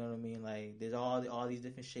 you know what I mean? Like there's all these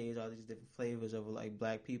different shades, all these different flavors of like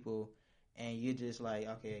black people, and you're just like,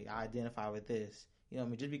 okay, I identify with this. You know what I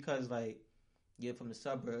mean? Just because like you're from the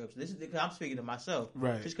suburbs, this is because I'm speaking to myself,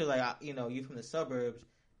 right? Just because like you're from the suburbs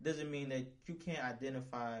doesn't mean that you can't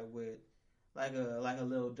identify with like a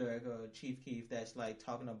Lil Durk or Chief Keef that's like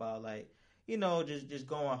talking about like, just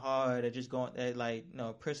going hard, or just going like,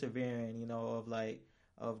 persevering,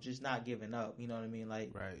 of just not giving up. You know what I mean?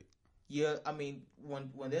 Like, right. Yeah, I mean,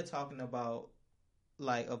 when they're talking about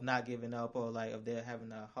like of not giving up, or like if they're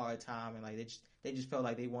having a hard time, and like they just felt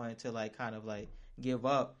like they wanted to like kind of like give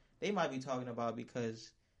up, they might be talking about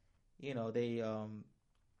because they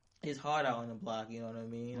it's hard out on the block, you know what I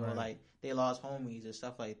mean? Right. Or like they lost homies or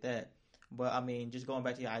stuff like that. But I mean, just going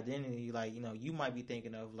back to your identity, like, you might be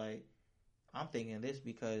thinking of like, I'm thinking this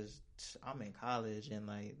because I'm in college and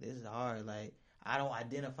like this is hard. Like I don't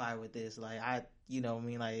identify with this. Like I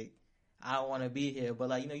mean, like I don't want to be here. But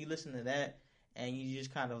like, you listen to that and you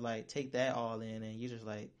just kind of like take that all in, and you're just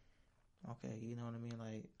like, okay, you know what I mean?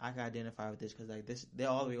 Like I can identify with this because like this, they're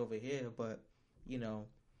all the way over here, but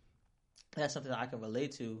that's something that I can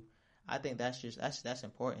relate to. I think that's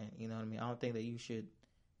important. You know what I mean? I don't think that you should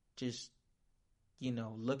just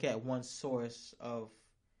look at one source of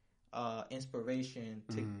inspiration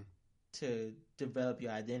to develop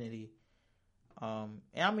your identity. And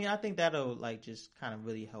I mean, I think that'll like just kind of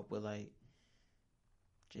really help with like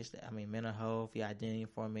just, I mean, mental health, your identity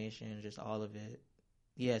formation, just all of it.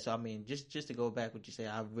 Yeah. So I mean, just to go back what you said,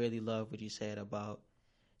 I really love what you said about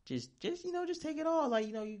just just take it all. Like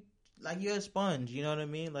you're a sponge. You know what I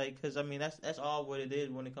mean? Like, because I mean that's all what it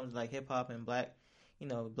is when it comes to like hip hop and black.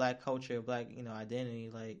 Black culture, black, identity,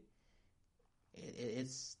 like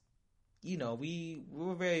it's,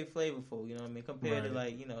 we're very flavorful, you know what I mean, compared to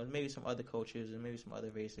like, maybe some other cultures and maybe some other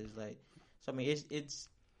races, like, so I mean, it's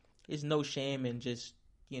no shame in just,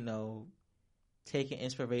 taking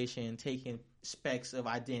inspiration, taking specks of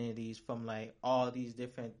identities from like all these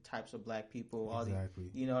different types of black people, all exactly.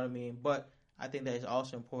 You know what I mean? But I think that it's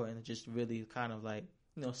also important to just really kind of like,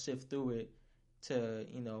 sift through it, to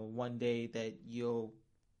one day that you'll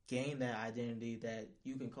gain that identity that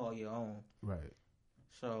you can call your own, right?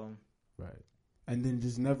 So and then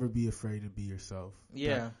just never be afraid to be yourself.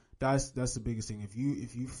 That's the biggest thing. If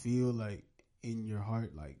you feel like in your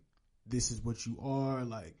heart like this is what you are,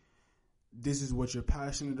 like this is what you're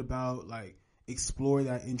passionate about, like explore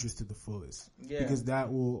that interest to the fullest, because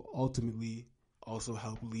that will ultimately also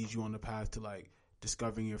help lead you on the path to like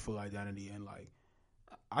discovering your full identity. And like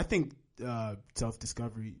I think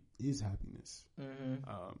self-discovery is happiness.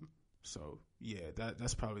 So yeah,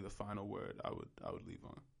 that's probably the final word I would leave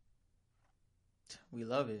on. We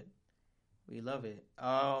love it. We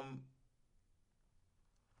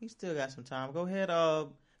still got some time. Go ahead,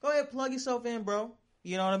 plug yourself in, bro.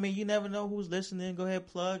 You know what I mean? You never know who's listening. Go ahead,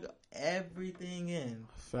 plug everything in.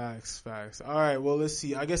 Facts. All right, well, let's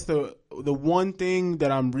see. I guess the one thing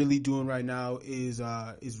that I'm really doing right now is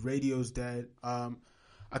Radio's Dead.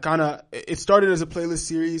 It started as a playlist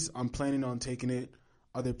series. I'm planning on taking it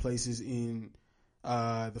other places in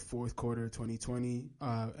the fourth quarter of 2020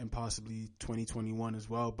 and possibly 2021 as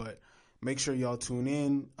well. But make sure y'all tune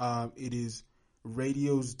in. It is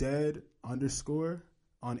Radio's Dead _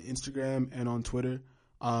 on Instagram and on Twitter.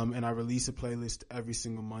 And I release a playlist every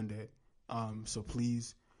single Monday. So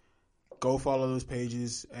please go follow those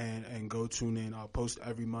pages and go tune in. I'll post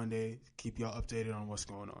every Monday. Keep y'all updated on what's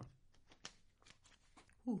going on.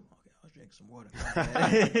 Ooh, okay, I was drinking some water.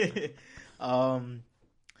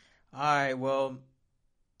 All right, well,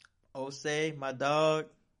 Osei, my dog,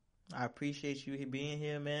 I appreciate you being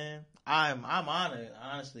here, man. I'm honored,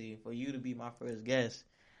 honestly, for you to be my first guest.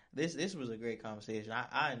 This was a great conversation.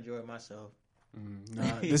 I enjoyed myself.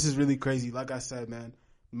 This is really crazy. Like I said, man,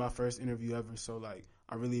 my first interview ever. So like,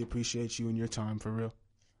 I really appreciate you and your time, for real.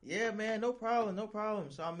 Yeah, man, no problem.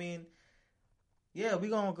 So I mean, yeah, we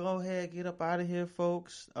gonna go ahead and get up out of here,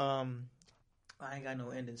 folks. I ain't got no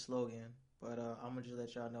ending slogan, but I'm gonna just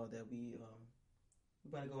let y'all know that we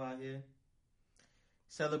about to go out here.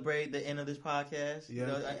 celebrate the end of this podcast. Yeah. You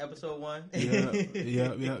know, episode 1.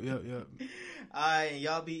 Yep. All right, and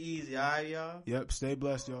y'all be easy. All right, y'all. Yep. Stay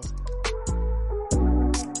blessed, y'all.